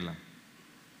Metro Manila.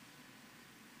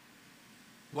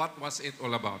 What was it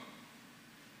all about?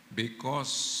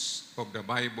 Because of the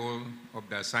Bible, of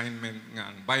the assignment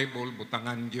nga ang Bible,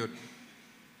 butangan gyud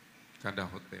kada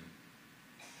hotel.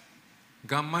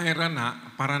 Gamay ra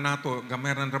na, para nato,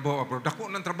 gamay ra trabaho. Pero dako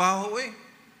ng trabaho eh.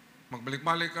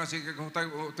 Magbalik-balik ka sa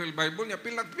hotel Bible niya.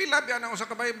 Pila biya na usa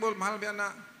ka Bible. Mahal biya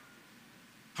na.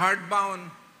 Hardbound.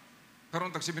 Karon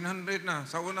tag 700 na.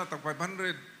 Sa una tag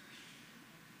 500.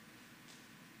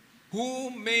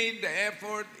 Who made the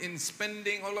effort in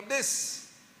spending all of this?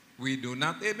 We do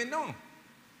not even know.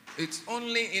 It's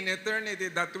only in eternity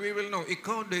that we will know.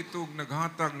 Ikaw dito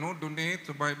naghatag, no? Donate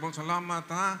sa Bible. Salamat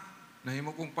ha.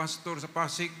 Nahimo kong pastor sa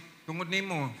Pasig. Tungod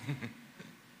nimo.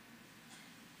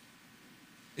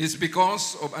 It's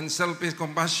because of unselfish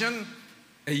compassion,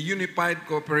 a unified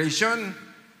cooperation.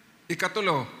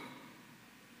 Ikatulo,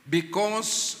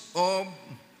 because of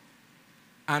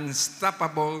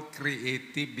unstoppable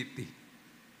creativity.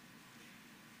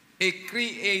 A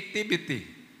creativity.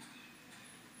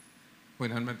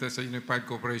 Punan man tayo sa Unified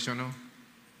Corporation, no?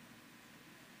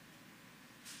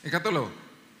 Ikatulo,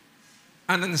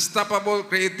 an unstoppable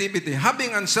creativity.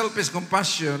 Having unselfish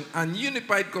compassion and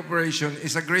unified cooperation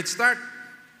is a great start.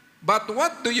 But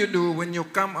what do you do when you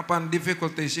come upon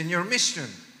difficulties in your mission?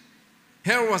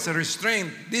 Here was a restraint.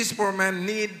 This poor man's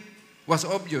need was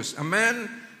obvious. A man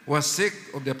was sick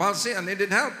of the palsy and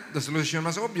needed help. The solution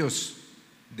was obvious.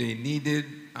 They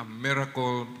needed a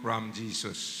miracle from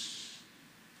Jesus.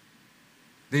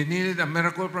 They needed a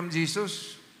miracle from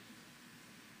Jesus.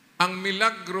 Ang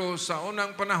milagro sa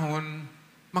unang panahon,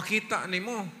 makita ni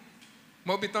mo.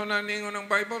 Mabitaw na ninyo ng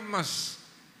Bible, mas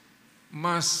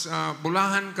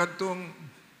bulahan kadtong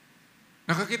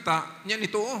nakakita niya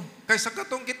nito. Kaysa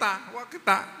katong kita, wa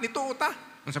kita, nito ta.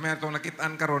 Kung sa may itong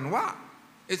nakitaan karon, wa.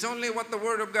 It's only what the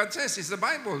Word of God says. It's the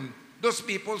Bible. Those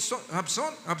people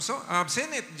have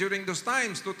seen it during those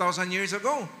times, 2,000 years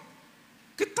ago.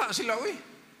 Kita sila,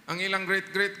 Ang ilang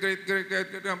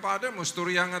great-great-great-great-great-grandfather mo,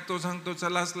 storya nga to sa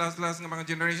last ng mga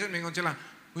generation, mingon sila,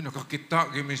 nakakita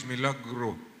gimis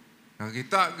milagro.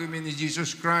 Nakakita gimis ni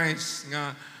Jesus Christ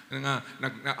nga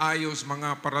naayos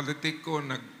mga paralitiko,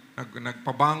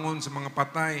 nagpabangon sa mga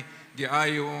patay,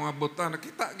 giayo nga buta,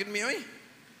 nakita gimis,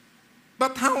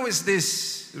 But how is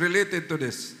this related to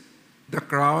this? The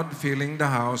crowd filling the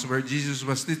house where Jesus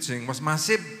was teaching was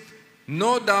massive.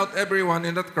 No doubt everyone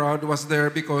in that crowd was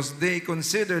there because they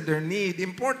considered their need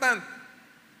important.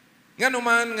 Nga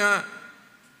naman nga,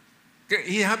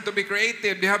 you have to be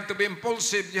creative, you have to be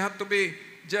impulsive, you have to be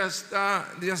just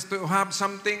to have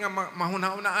something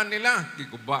mahuna-unaan nila.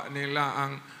 Giguba nila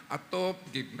ang atop,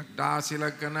 nagda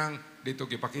sila ka ng, dito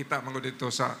gipakita, mga dito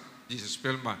sa Jesus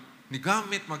film ba.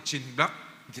 Nigamit mag-chin-block,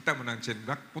 kita mo ng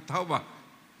chin-block, putaw ba?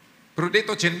 Pero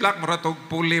dito, chin-block, maratog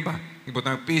puli ba?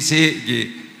 Gibutang PC,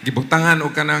 gibutangan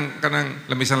o kanang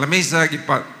lamisa-lamisa,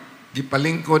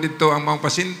 gipalingko dito ang mga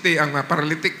pasyente, ang mga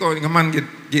paralitiko, ngaman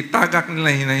gitagak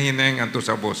nila hinahineng anto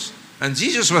sa boss. And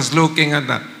Jesus was looking at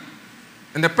that.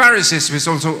 And the Pharisees was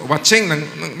also watching,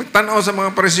 nagtanaw sa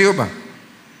mga Pariseo ba?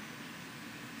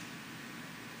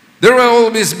 There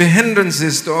will always be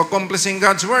hindrances to accomplishing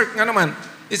God's work. Nga naman,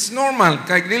 it's normal.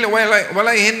 Kaya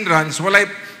walay hindrance, walay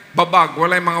babag,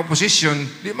 walay mga opposition,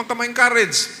 di man ka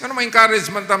ma-encourage. Ano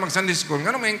ma-encourage man ta mag-Sunday school?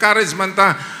 Ano ma-encourage man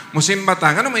ta musimba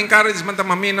ta? Ano ma-encourage man ta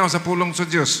maminaw sa pulong sa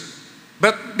Diyos?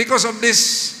 But because of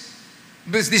this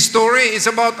story is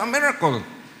about a miracle.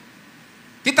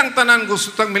 Kitang tanan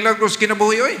gusto tang milagros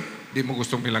kinabuhi, oy. Di mo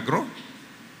gustong milagro?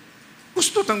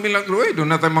 Gusto tang milagro, oy.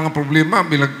 Doon na tayo mga problema,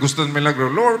 gusto tang milagro.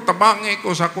 Lord, tabangi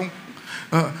ko sa akong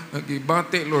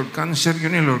gibati, Lord, cancer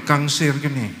yun eh, Lord, cancer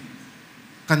yun eh.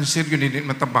 Cancer yun hindi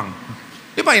matabang.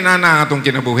 Di ba inana atong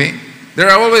kinabuhi? There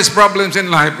are always problems in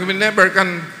life. We never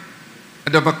can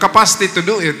have the capacity to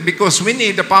do it because we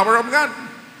need the power of God.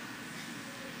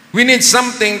 We need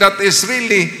something that is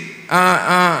really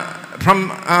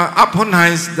from upon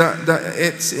high,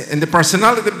 it's in the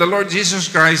personality of the Lord Jesus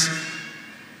Christ.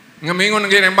 Nga mingon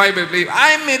ng ganyan Bible,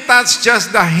 I may touch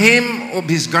just the hem of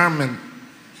His garment.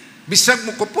 Bisag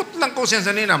mo kupot lang ko siya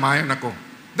sa nina, mayon ako.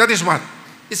 That is what?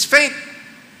 It's faith.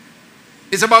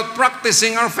 It's about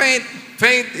practicing our faith.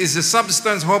 Faith is the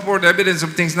substance, hope, or the evidence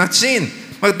of things not seen.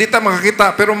 Di ta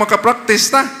makakita, pero makapractice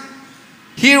ta.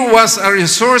 Here was a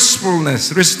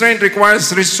resourcefulness. Restraint requires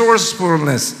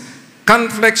resourcefulness.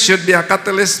 Conflict should be a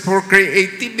catalyst for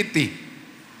creativity.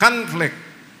 Conflict.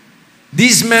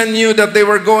 These men knew that they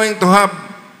were going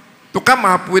to come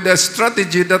up with a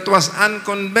strategy that was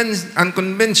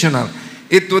unconventional.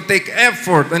 It would take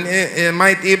effort and it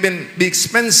might even be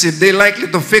expensive. They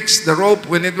likely to fix the rope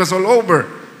when it was all over.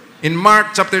 In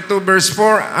Mark chapter 2 verse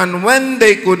 4, and when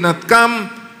they could not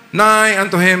come nigh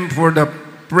unto him for the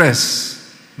press,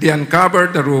 they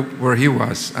uncovered the rope where he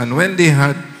was. And when they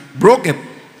had broke it,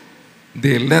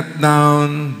 they let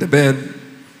down the bed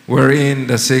wherein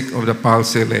the sick of the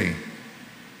palsy lay.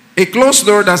 A closed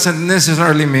door doesn't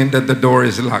necessarily mean that the door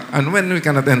is locked. And when we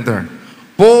cannot enter,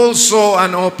 Paul saw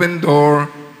an open door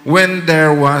when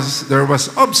there was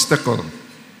obstacle.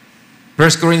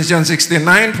 1 Corinthians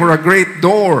 16:9, for a great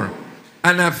door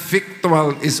and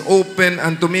effectual is open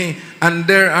unto me, and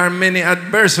there are many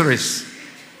adversaries.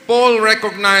 Paul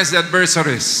recognized the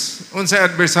adversaries. Unsay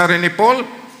adversary ni Paul?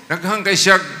 Daghang kay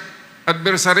siya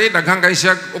adversary, daghang kay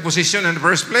siya opposition in the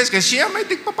first place, kay siya may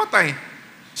tigpapatay.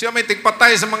 Siya may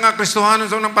tigpatay sa mga Kristohanon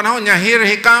sa unang panahon niya. Here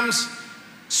he comes,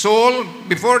 Saul,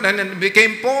 before then, and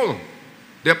became Paul,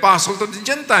 the apostle to the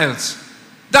Gentiles.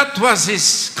 That was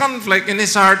his conflict in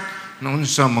his heart.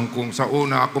 Naunsa man kung sa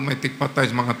una ako may tigpatay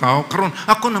sa mga tao, karon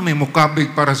ako na may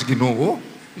mukabig para sa Ginoo.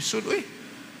 Isod,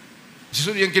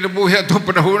 isod yung kinabuhi atong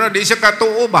panahon na, di siya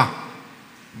katuo ba?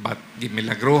 But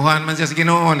gimilagrohan man siya sa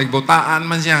Ginoo, nagbutaan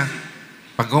man siya.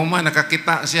 Pag human,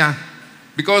 nakakita siya.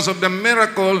 Because of the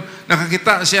miracle,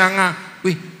 nakakita siya nga,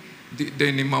 di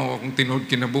ni mao akong tinud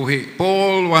kinabuhi.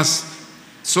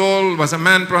 Saul was a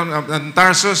man from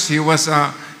Tarsus. He was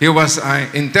an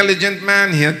intelligent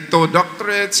man. He had 2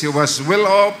 doctorates. He was well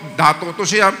off. Dato to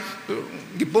siya.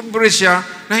 Gipobre siya.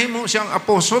 Nahimo siyang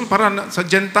apostle para sa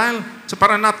Gentile,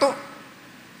 para nato.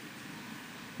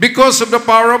 Because of the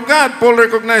power of God, Paul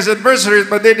recognized adversaries,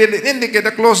 but they didn't indicate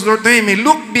a closed door to him. He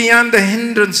looked beyond the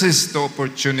hindrances to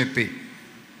opportunity.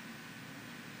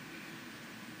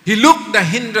 He looked the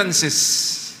hindrances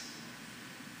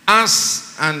as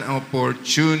an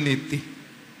opportunity.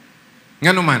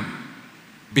 Nga naman,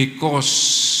 because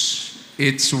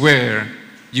it's where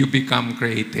you become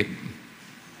creative.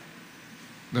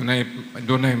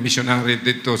 Doon ay missionary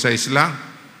dito sa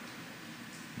isla.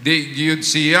 Di yun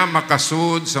siya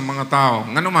makasud sa mga tao.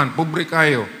 Nga naman, pobre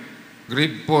kayo.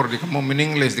 Grade 4, di ka mo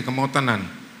meaningless, di ka mo tanan.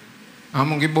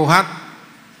 Among gibuhat.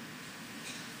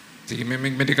 Sige, may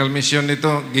medical mission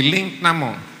nito, gilink na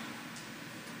mo.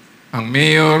 Ang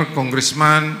mayor,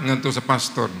 congressman, nganto sa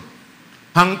pastor.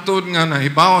 Hangtod nga na,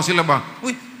 hibaw sila ba?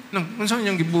 Uy, saan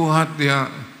yung gibuhat diya?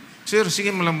 Sir,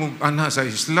 sige mo lang mo ana sa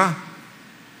isla.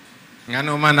 Nga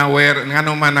naman aware, nga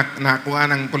naman nakuha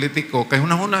ng politiko, kaya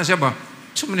hunahuna siya ba?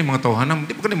 So, mani mga tawahan,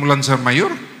 di pa ka ni mulan sa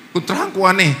mayor? Kontrahan ko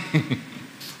ani.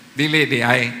 Dili, di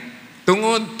ay.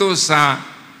 Tungod to sa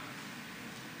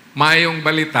mayong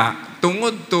balita,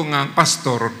 tungod to nga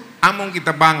pastor, among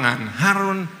kitabangan,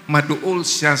 haron maduol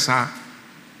siya sa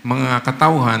mga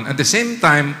katauhan. At the same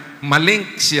time,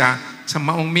 malink siya sa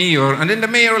maong mayor. And then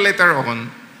the mayor later on,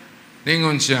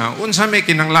 ningon siya, unsa may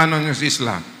kinanglanon yung sa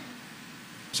isla?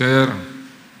 Sir,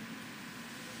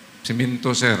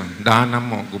 siminto sir, dahanan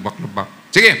mo, gubak-lubak.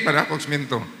 Sige, para ako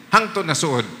siminto. Hangtod na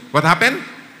suod. What happened?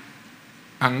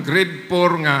 Ang grade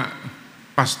 4 nga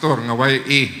pastor, nga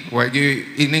YE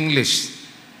in English,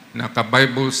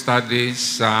 naka-Bible study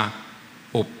sa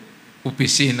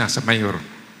opisina sa mayor.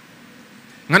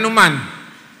 Nga naman,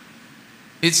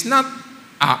 it's not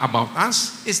about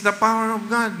us, it's the power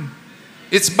of God.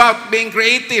 It's about being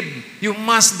creative. You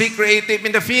must be creative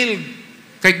in the field.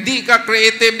 Kaya di ka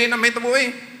creative, di na may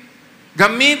tabuhi.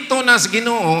 Gamito na sa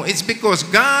Ginoo, it's because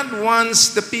God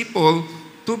wants the people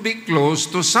to be close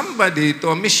to somebody, to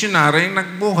a missionary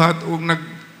nagbuhat o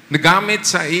nagamit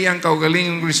sa iyang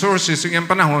kaugalingong resources sa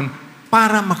iyang panahon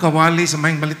para makawali sa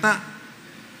mayang balita.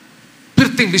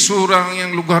 Perting bisura ang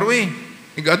iyang lugar,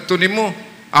 Igadto ni mo,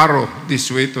 arrow,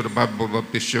 this way to the Bible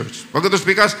Baptist Church. Pagkatos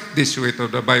pikas, this way to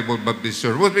the Bible Baptist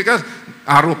Church. Pagkatos pikas,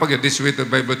 arrow pag this way to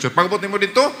the Bible Church. Pagkabot ni mo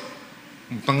dito,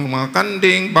 mga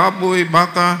kanding, baboy,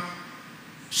 baka,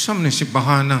 saan ni si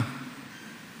Bahana?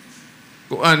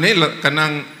 Kung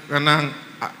kanang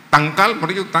tangkal,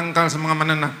 parang tangkal sa mga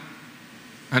manana.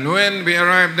 And when we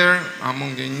arrived there,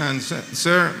 among gingnan,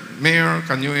 Sir, Mayor,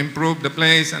 can you improve the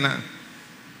place? And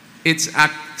it's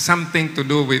something to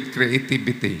do with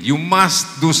creativity. You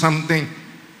must do something.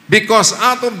 Because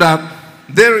out of that,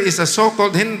 there is a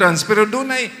so-called hindrance, pero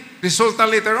doon ay resulta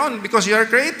later on because you are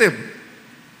creative.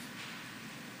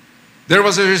 There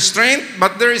was a restraint,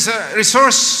 but there is a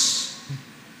resource.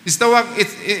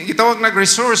 Itawag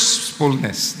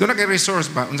nag-resourcefulness. Doon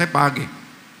nag-resource ba? Unsay pagi?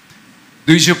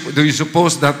 Do you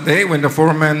suppose that day when the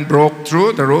 4 men broke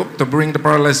through the rope to bring the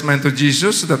paralyzed man to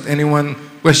Jesus that anyone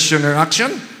questioned their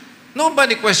action?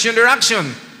 Nobody questioned their action.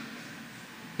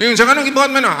 Yung sa kanong ibuhat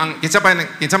man,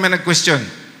 kinsa may nag-question?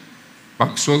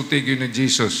 Pagsulti yun ni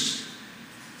Jesus.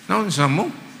 Naon sa mo?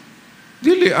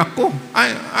 Dili ako.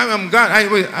 I am God. I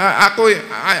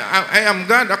am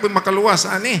God. Ako'y makaluwas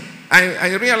ani.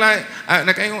 I realize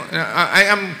I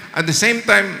am at the same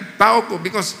time tao ko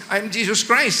because I am Jesus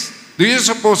Christ. Do you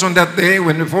suppose on that day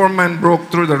when the 4 men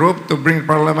broke through the rope to bring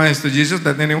paralyzed to Jesus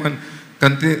that anyone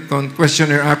can question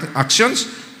their actions?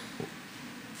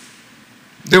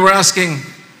 They were asking,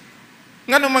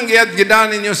 nga naman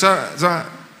gidaan ninyo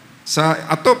sa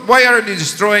atop, why are you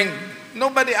destroying?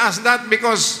 Nobody asked that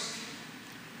because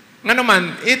nga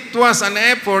naman, it was an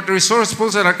effort, resourceful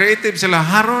sila, creative sila,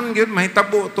 haron yun,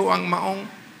 mahitabo to ang maong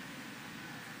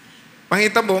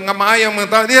pangitabo, nga maayang mga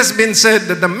tao. It has been said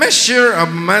that the measure of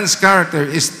man's character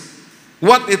is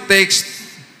what it takes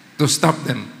to stop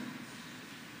them.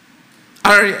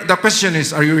 The question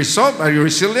is, are you resolved? Are you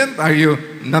resilient? Are you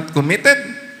not committed?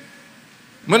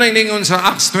 Muna ningon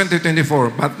sa Acts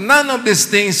 20:24, but none of these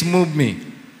things move me.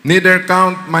 neither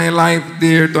count my life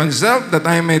dear to myself, that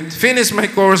I may finish my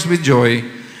course with joy,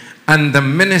 and the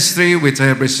ministry which I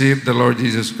have received the Lord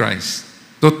Jesus Christ,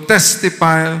 to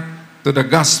testify to the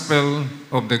gospel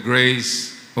of the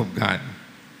grace of God.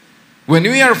 When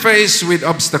we are faced with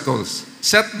obstacles,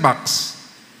 setbacks,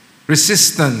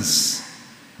 resistance,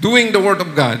 doing the Word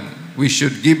of God, we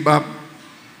should give up.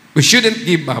 We shouldn't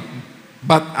give up,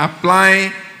 but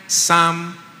apply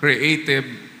some creative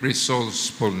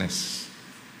resourcefulness.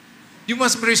 You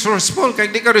must be resourceful.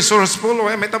 Kaya di ka resourceful,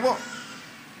 may tabo.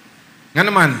 Nga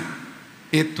naman,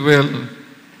 it will,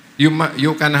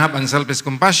 you can have unselfish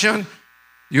compassion,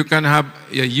 you can have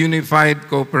a unified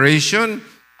cooperation,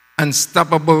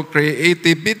 unstoppable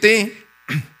creativity.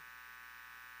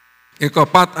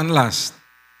 Ikapat and last,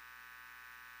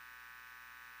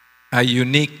 a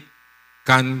unique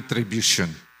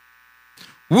contribution.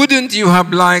 Wouldn't you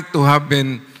have liked to have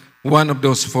been one of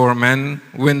those 4 men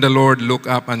when the Lord looked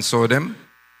up and saw them?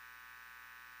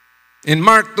 In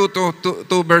Mark 2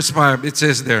 verse 5, it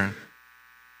says there,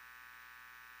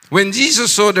 when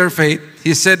Jesus saw their faith,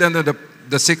 he said unto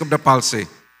the sick of the palsy,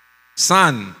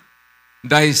 Son,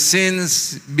 thy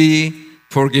sins be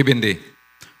forgiven thee.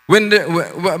 When there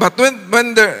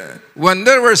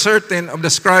were certain of the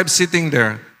scribes sitting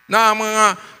there, na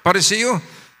mga Parisiyo,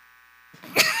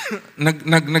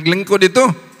 naglingkod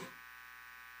ito,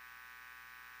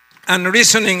 and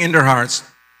reasoning in their hearts,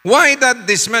 why that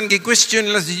this man, question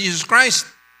nila si Jesus Christ,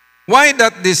 why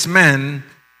that this man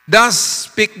does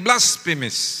speak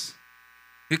blasphemies?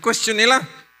 Question nila.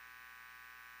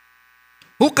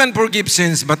 Who can forgive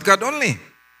sins but God only?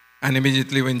 And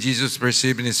immediately when Jesus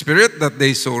perceived in his spirit that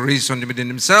they so reasoned within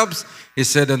themselves, he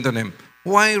said unto them,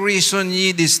 why reason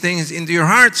ye these things into your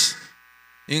hearts?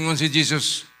 Ingon si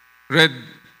Jesus, red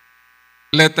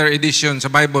letter edition sa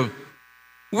Bible,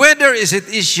 whether is it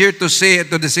easier to say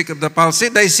to the sick of the palsy,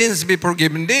 thy sins be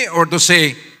forgiven thee, or to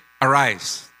say,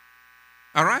 arise.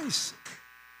 Arise.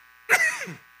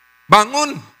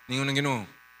 Bangon. Ningon ng Ginoo.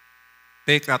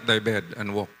 Take up thy bed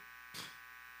and walk.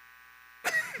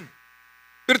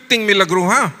 Perting milagro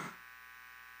ha.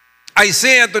 I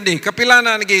say unto thee, kapila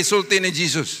na nag-isulti ni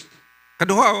Jesus.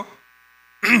 Kaduha,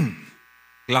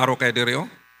 klaro kayo diri,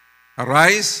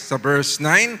 Arise, sa verse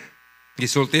 9,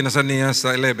 gisulti na sa niya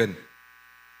sa 11.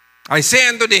 I say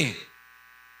unto thee,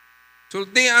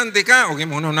 sultian ti ka, o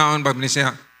gimuno naon ba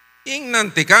siya, ingnan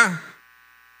ti ka.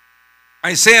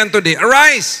 I say unto thee,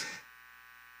 arise,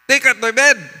 take up thy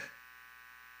bed,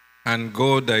 and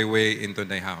go thy way into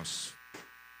thy house.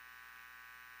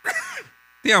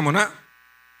 Tiyan mo na.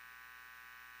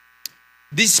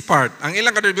 This part, ang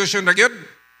ilang contribution na yun?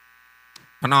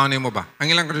 Panawanin mo ba?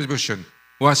 Ang ilang contribution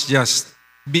was just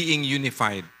being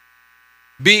unified,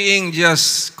 being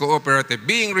just cooperative,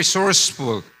 being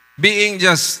resourceful, being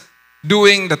just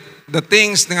doing the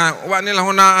things nga wa nila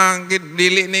hunaang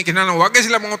dili ni kinahanglan. Wa kay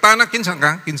sila mangutana kinsa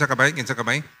ka? Kinsa ka bay? Kinsa ka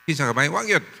bay? Kinsa ka bay? Wa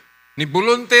gyud. Ni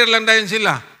volunteer lang dayon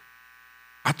sila.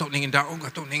 Ato ning idaog,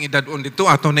 ato ning idadon dito,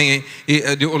 ato ning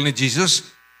diol ni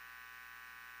Jesus.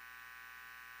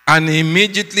 And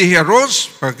immediately he arose,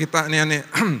 pagkita niya ni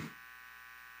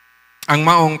ang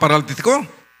maong paralitiko.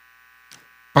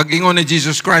 Pag-ingon ni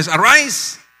Jesus Christ,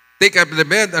 arise, take up the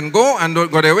bed and go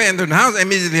the way into the house.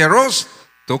 Immediately he arose,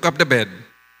 took up the bed,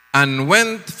 and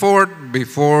went forth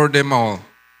before them all,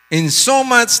 in so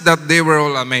much that they were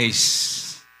all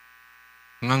amazed.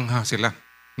 Ngangha sila,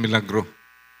 milagro.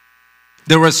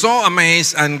 They were so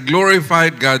amazed and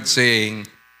glorified God, saying,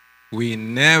 we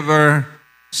never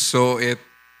saw it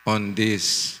on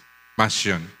this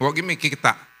passion. Huwag yung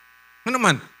makikita. Ano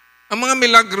naman? Ang mga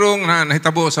milagrong na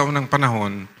nahitabo sa unang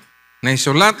panahon, na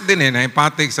isulat din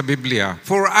naipatig sa Biblia,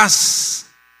 for us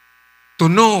to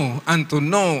know and to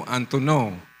know and to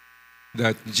know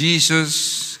that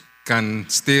Jesus can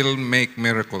still make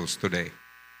miracles today.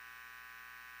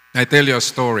 I tell you a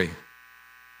story.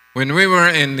 When we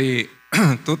were in the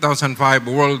 2005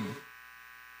 World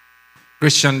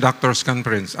Christian Doctors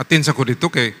Conference, atin sa ko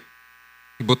dito kay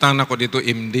ibutan ako dito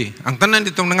MD. Ang tanan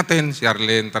ditong nangaten, si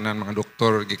Arlene, tanan mga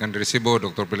doktor, gikan Recibo,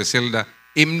 Dr. Pelisilda.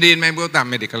 MD may ibutan,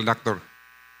 medical doctor.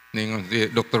 Ningon si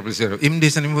Dr. Pelisilda, MD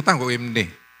sa ibutan ko, MD.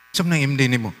 Saan nang MD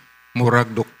ni mo?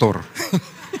 Murag doktor.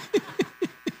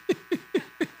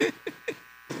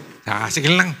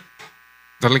 Sige lang.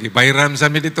 Ito lagi, bayram sa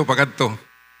amin dito, pagkadto.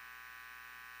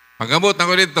 Pag-abot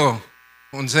ako dito,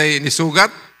 unsay nisugat,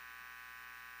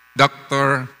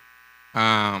 doctor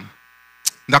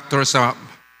sa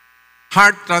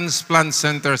Heart Transplant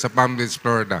Center sa Palm Beach,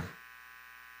 Florida.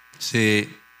 He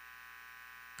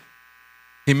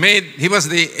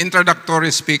was the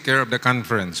introductory speaker of the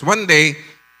conference. One day,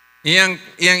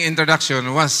 iyang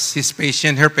introduction was his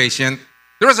patient, her patient.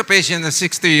 There was a patient, a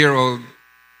 60-year-old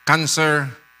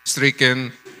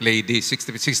cancer-stricken lady,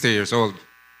 60 years old.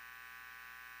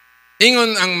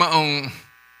 Ingon ang maong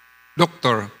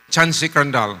doktor, Chansey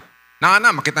Crandall,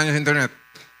 makita niyo sa internet,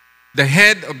 the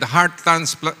head of the heart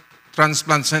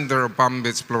transplant center of Palm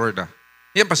Beach, Florida.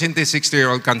 Yan pasyente,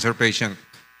 60-year-old cancer patient.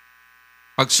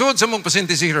 Pagsuod sa mong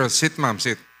pasyente, sit ma'am,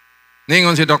 sit.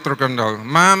 Ningon si Dr. Crandall,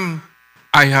 ma'am,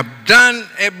 I have done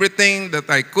everything that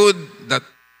I could, that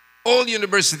all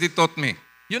university taught me.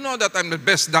 You know that I'm the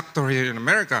best doctor here in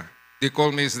America. They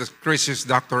call me the craziest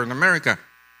doctor in America.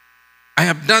 I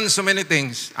have done so many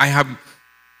things. I have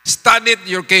studied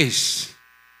your case.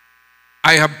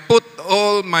 I have put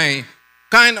all my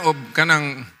kind of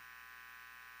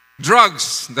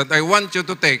drugs that I want you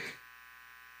to take.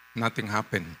 Nothing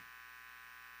happened.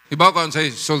 Iba ko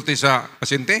say sulti sa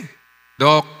pasyente,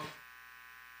 Doc,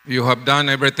 you have done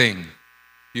everything.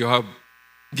 You have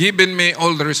given me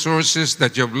all the resources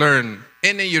that you've learned.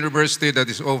 Any university that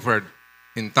is offered,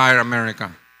 entire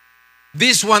America.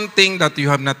 This one thing that you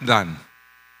have not done.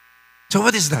 So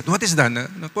what is that? What is that?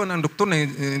 Naku, ang doktor na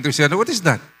interesado. What is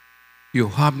that? You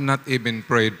have not even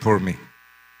prayed for me.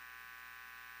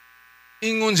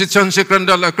 Ingon si Chansey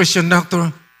Crandall, a Christian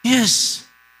doctor, yes,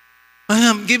 I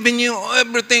have given you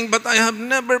everything, but I have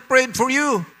never prayed for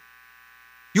you.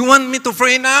 You want me to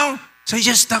pray now? Say,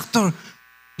 yes, doctor.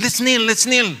 Let's kneel, let's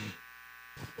kneel.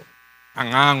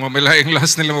 Ang umilayang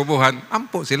last nila mabuhan,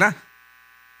 ampo sila.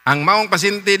 Ang maong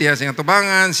pasyente, diya siyang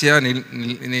tubangan, siya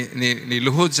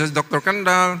niluhod sa Dr.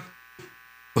 Crandall,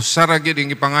 usara gyud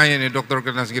ang ipangayan ni Dr.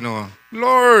 Crandall sa Ginoo.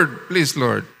 Lord, please,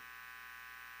 Lord,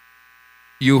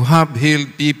 you have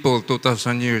healed people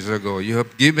 2,000 years ago. You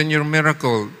have given your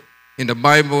miracle. In the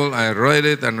Bible, I read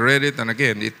it, and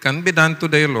again. It can be done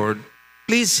today, Lord.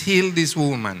 Please heal this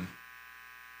woman.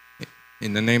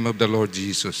 In the name of the Lord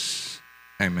Jesus.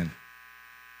 Amen.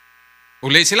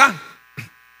 Uli sila.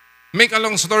 Make a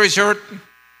long story short,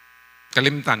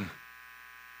 kalimtan.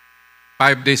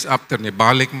 5 days after,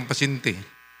 balik mo pasyente.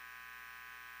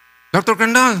 Dr.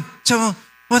 Crandall, so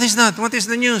what is that? What is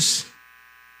the news?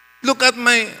 Look at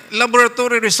my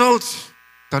laboratory results.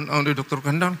 Tanaw ni Dr.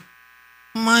 Crandall.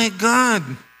 My God,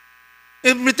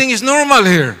 everything is normal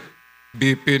here.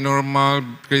 BP normal,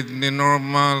 kidney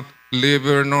normal,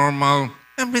 liver normal.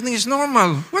 Everything is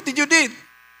normal. What did you do?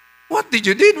 What did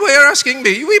you do? Why are you asking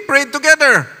me? We prayed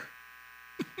together.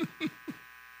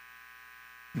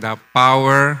 The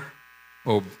power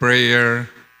of prayer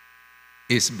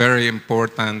is very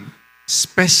important,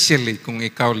 especially kung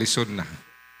ikaw lisod na.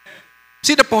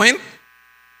 See the point?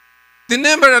 They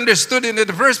never understood in the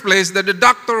first place that the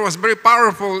doctor was very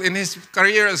powerful in his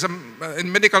career as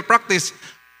in medical practice,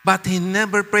 but he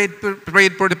never prayed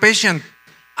for the patient.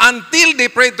 Until they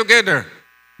prayed together,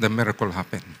 the miracle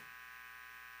happened.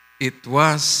 It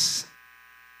was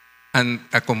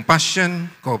a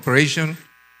compassion, cooperation,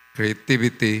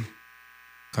 creativity,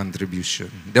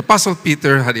 contribution. The Apostle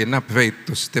Peter had enough faith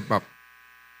to step up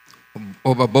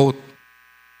of a boat,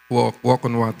 walk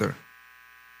on water.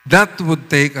 That would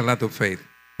take a lot of faith.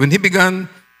 When he began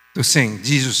to sing,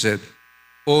 Jesus said,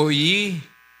 O ye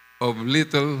of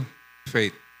little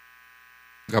faith.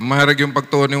 Gamarag yung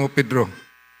pagtuon ni mo, Pedro.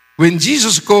 When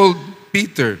Jesus called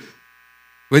Peter's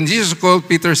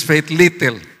faith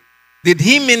little, did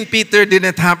he mean Peter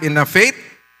didn't have enough faith?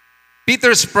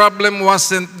 Peter's problem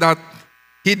wasn't that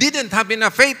he didn't have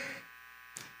enough faith.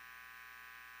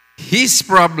 His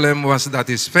problem was that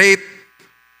his faith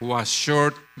was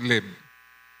short-lived.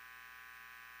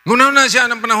 Ngunaw na siya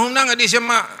ng panahon na, nga di siya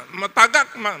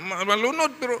matagak,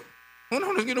 malunod, pero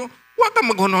ngunaw na Ginoo, huwag ka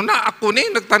maghunaw na, ako ni,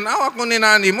 nagtanaw, ako ni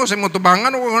nani mo, sa mga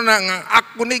tubangan,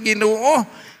 ako ni Ginoo.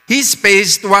 His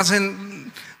faith wasn't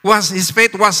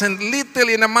little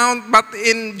in amount, but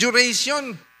in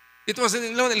duration. It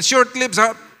wasn't short-lived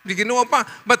sa Ginoo pa,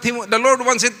 but the Lord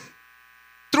wants it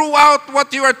throughout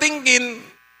what you are thinking,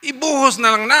 ibuhos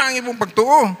na lang na ang ibong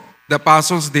pagtuo. The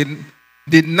apostles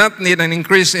did not need an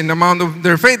increase in the amount of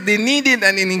their faith. They needed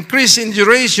an increase in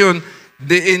duration,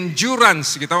 the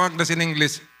endurance. Kitawag na in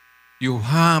English. You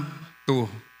have to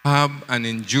have an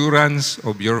endurance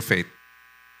of your faith.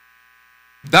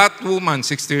 That woman,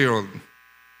 60-year-old,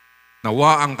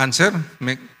 nawa ang cancer,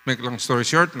 make long story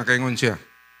short, nakaingon siya.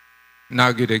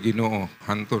 Nagida Ginoo,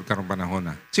 hantod karong panahon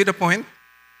na. See the point?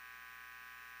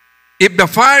 If the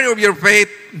fire of your faith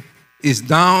is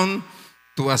down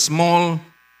to a small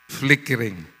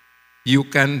flickering, you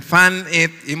can fan it,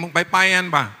 imong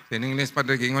paypayan ba? In English pa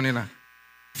gingon nila.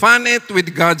 Fan it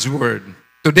with God's word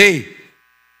today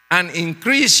and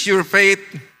increase your faith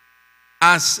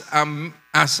as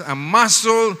a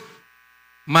muscle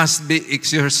must be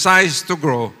exercised to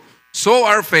grow, so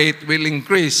our faith will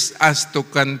increase as to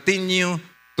continue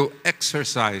to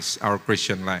exercise our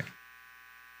Christian life.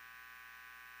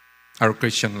 Our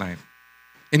Christian life.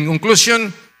 In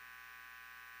conclusion,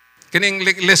 kining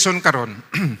lesson karon,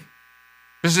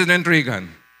 President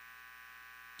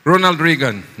Ronald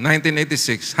Reagan,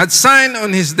 1986, had signed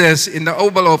on his desk in the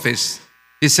Oval Office.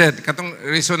 He said, katong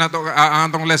reason na to,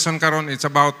 atong lesson karon, it's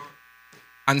about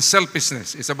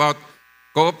unselfishness. It's about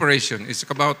cooperation. It's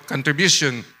about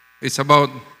contribution. It's about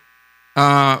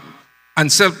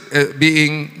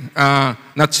being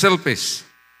not selfish.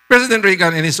 President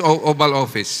Reagan in his Oval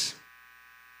Office,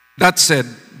 that said,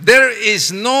 there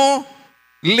is no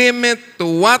limit to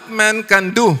what man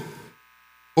can do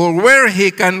or where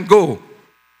he can go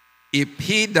if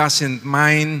he doesn't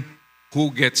mind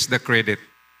who gets the credit.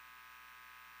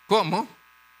 Kuha mo?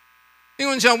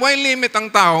 Ingon siya, why limit ang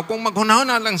tao kung maghunahon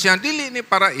na lang siya, dili ni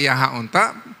para iyahaon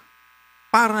ta.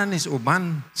 Para nis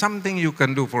uban, something you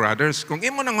can do for others. Kung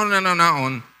imo nang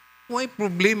hunahon, why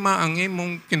problema ang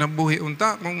imong kinabuhi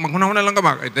unta? Kung maghunahon na lang ka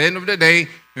ba, at the end of the day,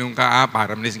 yung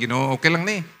para nis Ginoo, okay lang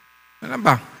ni. Ano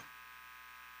ba?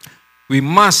 We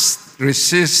must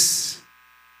resist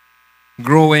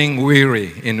growing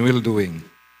weary in well-doing.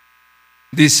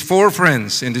 These 4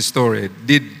 friends in the story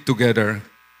did together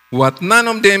what none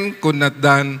of them could not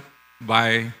done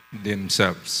by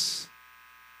themselves.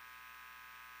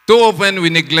 Too often we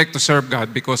neglect to serve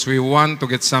God because we want to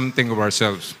get something of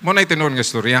ourselves. Muna itinuon nga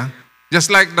storya.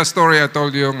 Just like the story I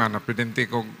told you nga napredente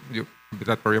ko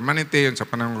Habitat for Humanity, yun sa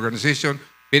panang organization.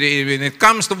 When it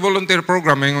comes to volunteer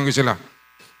program, yung sila,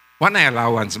 wala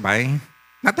allowance ba?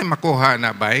 Natin makuha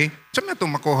na ba? Sa mga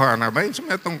itong makuha na ba? Sa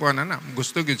mga itong kuha na.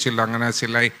 Gusto yun sila nga na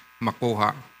sila'y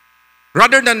makuha.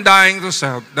 Rather than dying to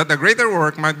self, that the greater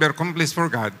work might be accomplished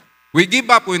for God, we give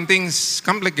up when things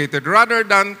complicated rather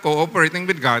than cooperating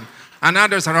with God and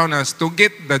others around us to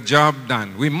get the job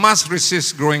done. We must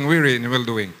resist growing weary in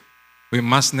well-doing. We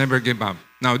must never give up.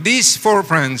 Now, these 4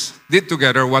 friends did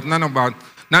together what none of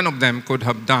them could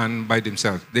have done by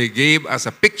themselves. They gave us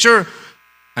a picture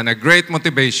and a great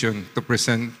motivation to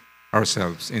present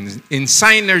ourselves in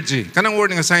synergy. Kanang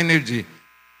word nga synergy.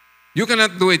 You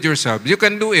cannot do it yourself. You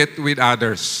can do it with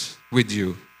others, with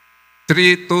you.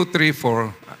 2, 3,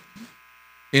 4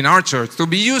 in our church to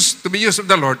be used of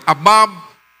the Lord above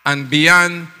and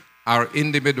beyond our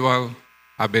individual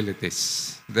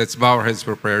abilities. Let's bow our heads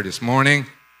for prayer this morning.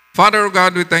 Father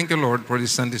God, we thank you, Lord, for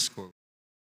this Sunday school.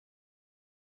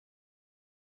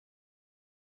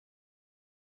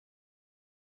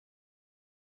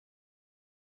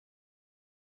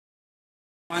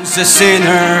 Once a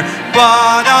sinner,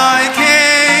 but I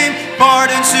came,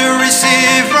 pardon to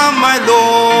receive from my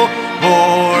Lord.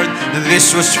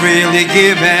 This was freely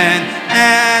given,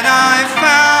 and I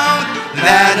found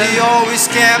that He always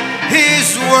kept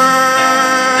His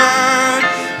word.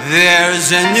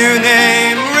 There's a new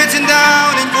name written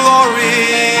down in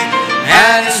glory,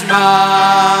 and it's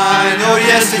mine, oh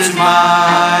yes, it's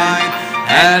mine.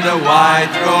 And the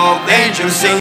white-robed angels sing.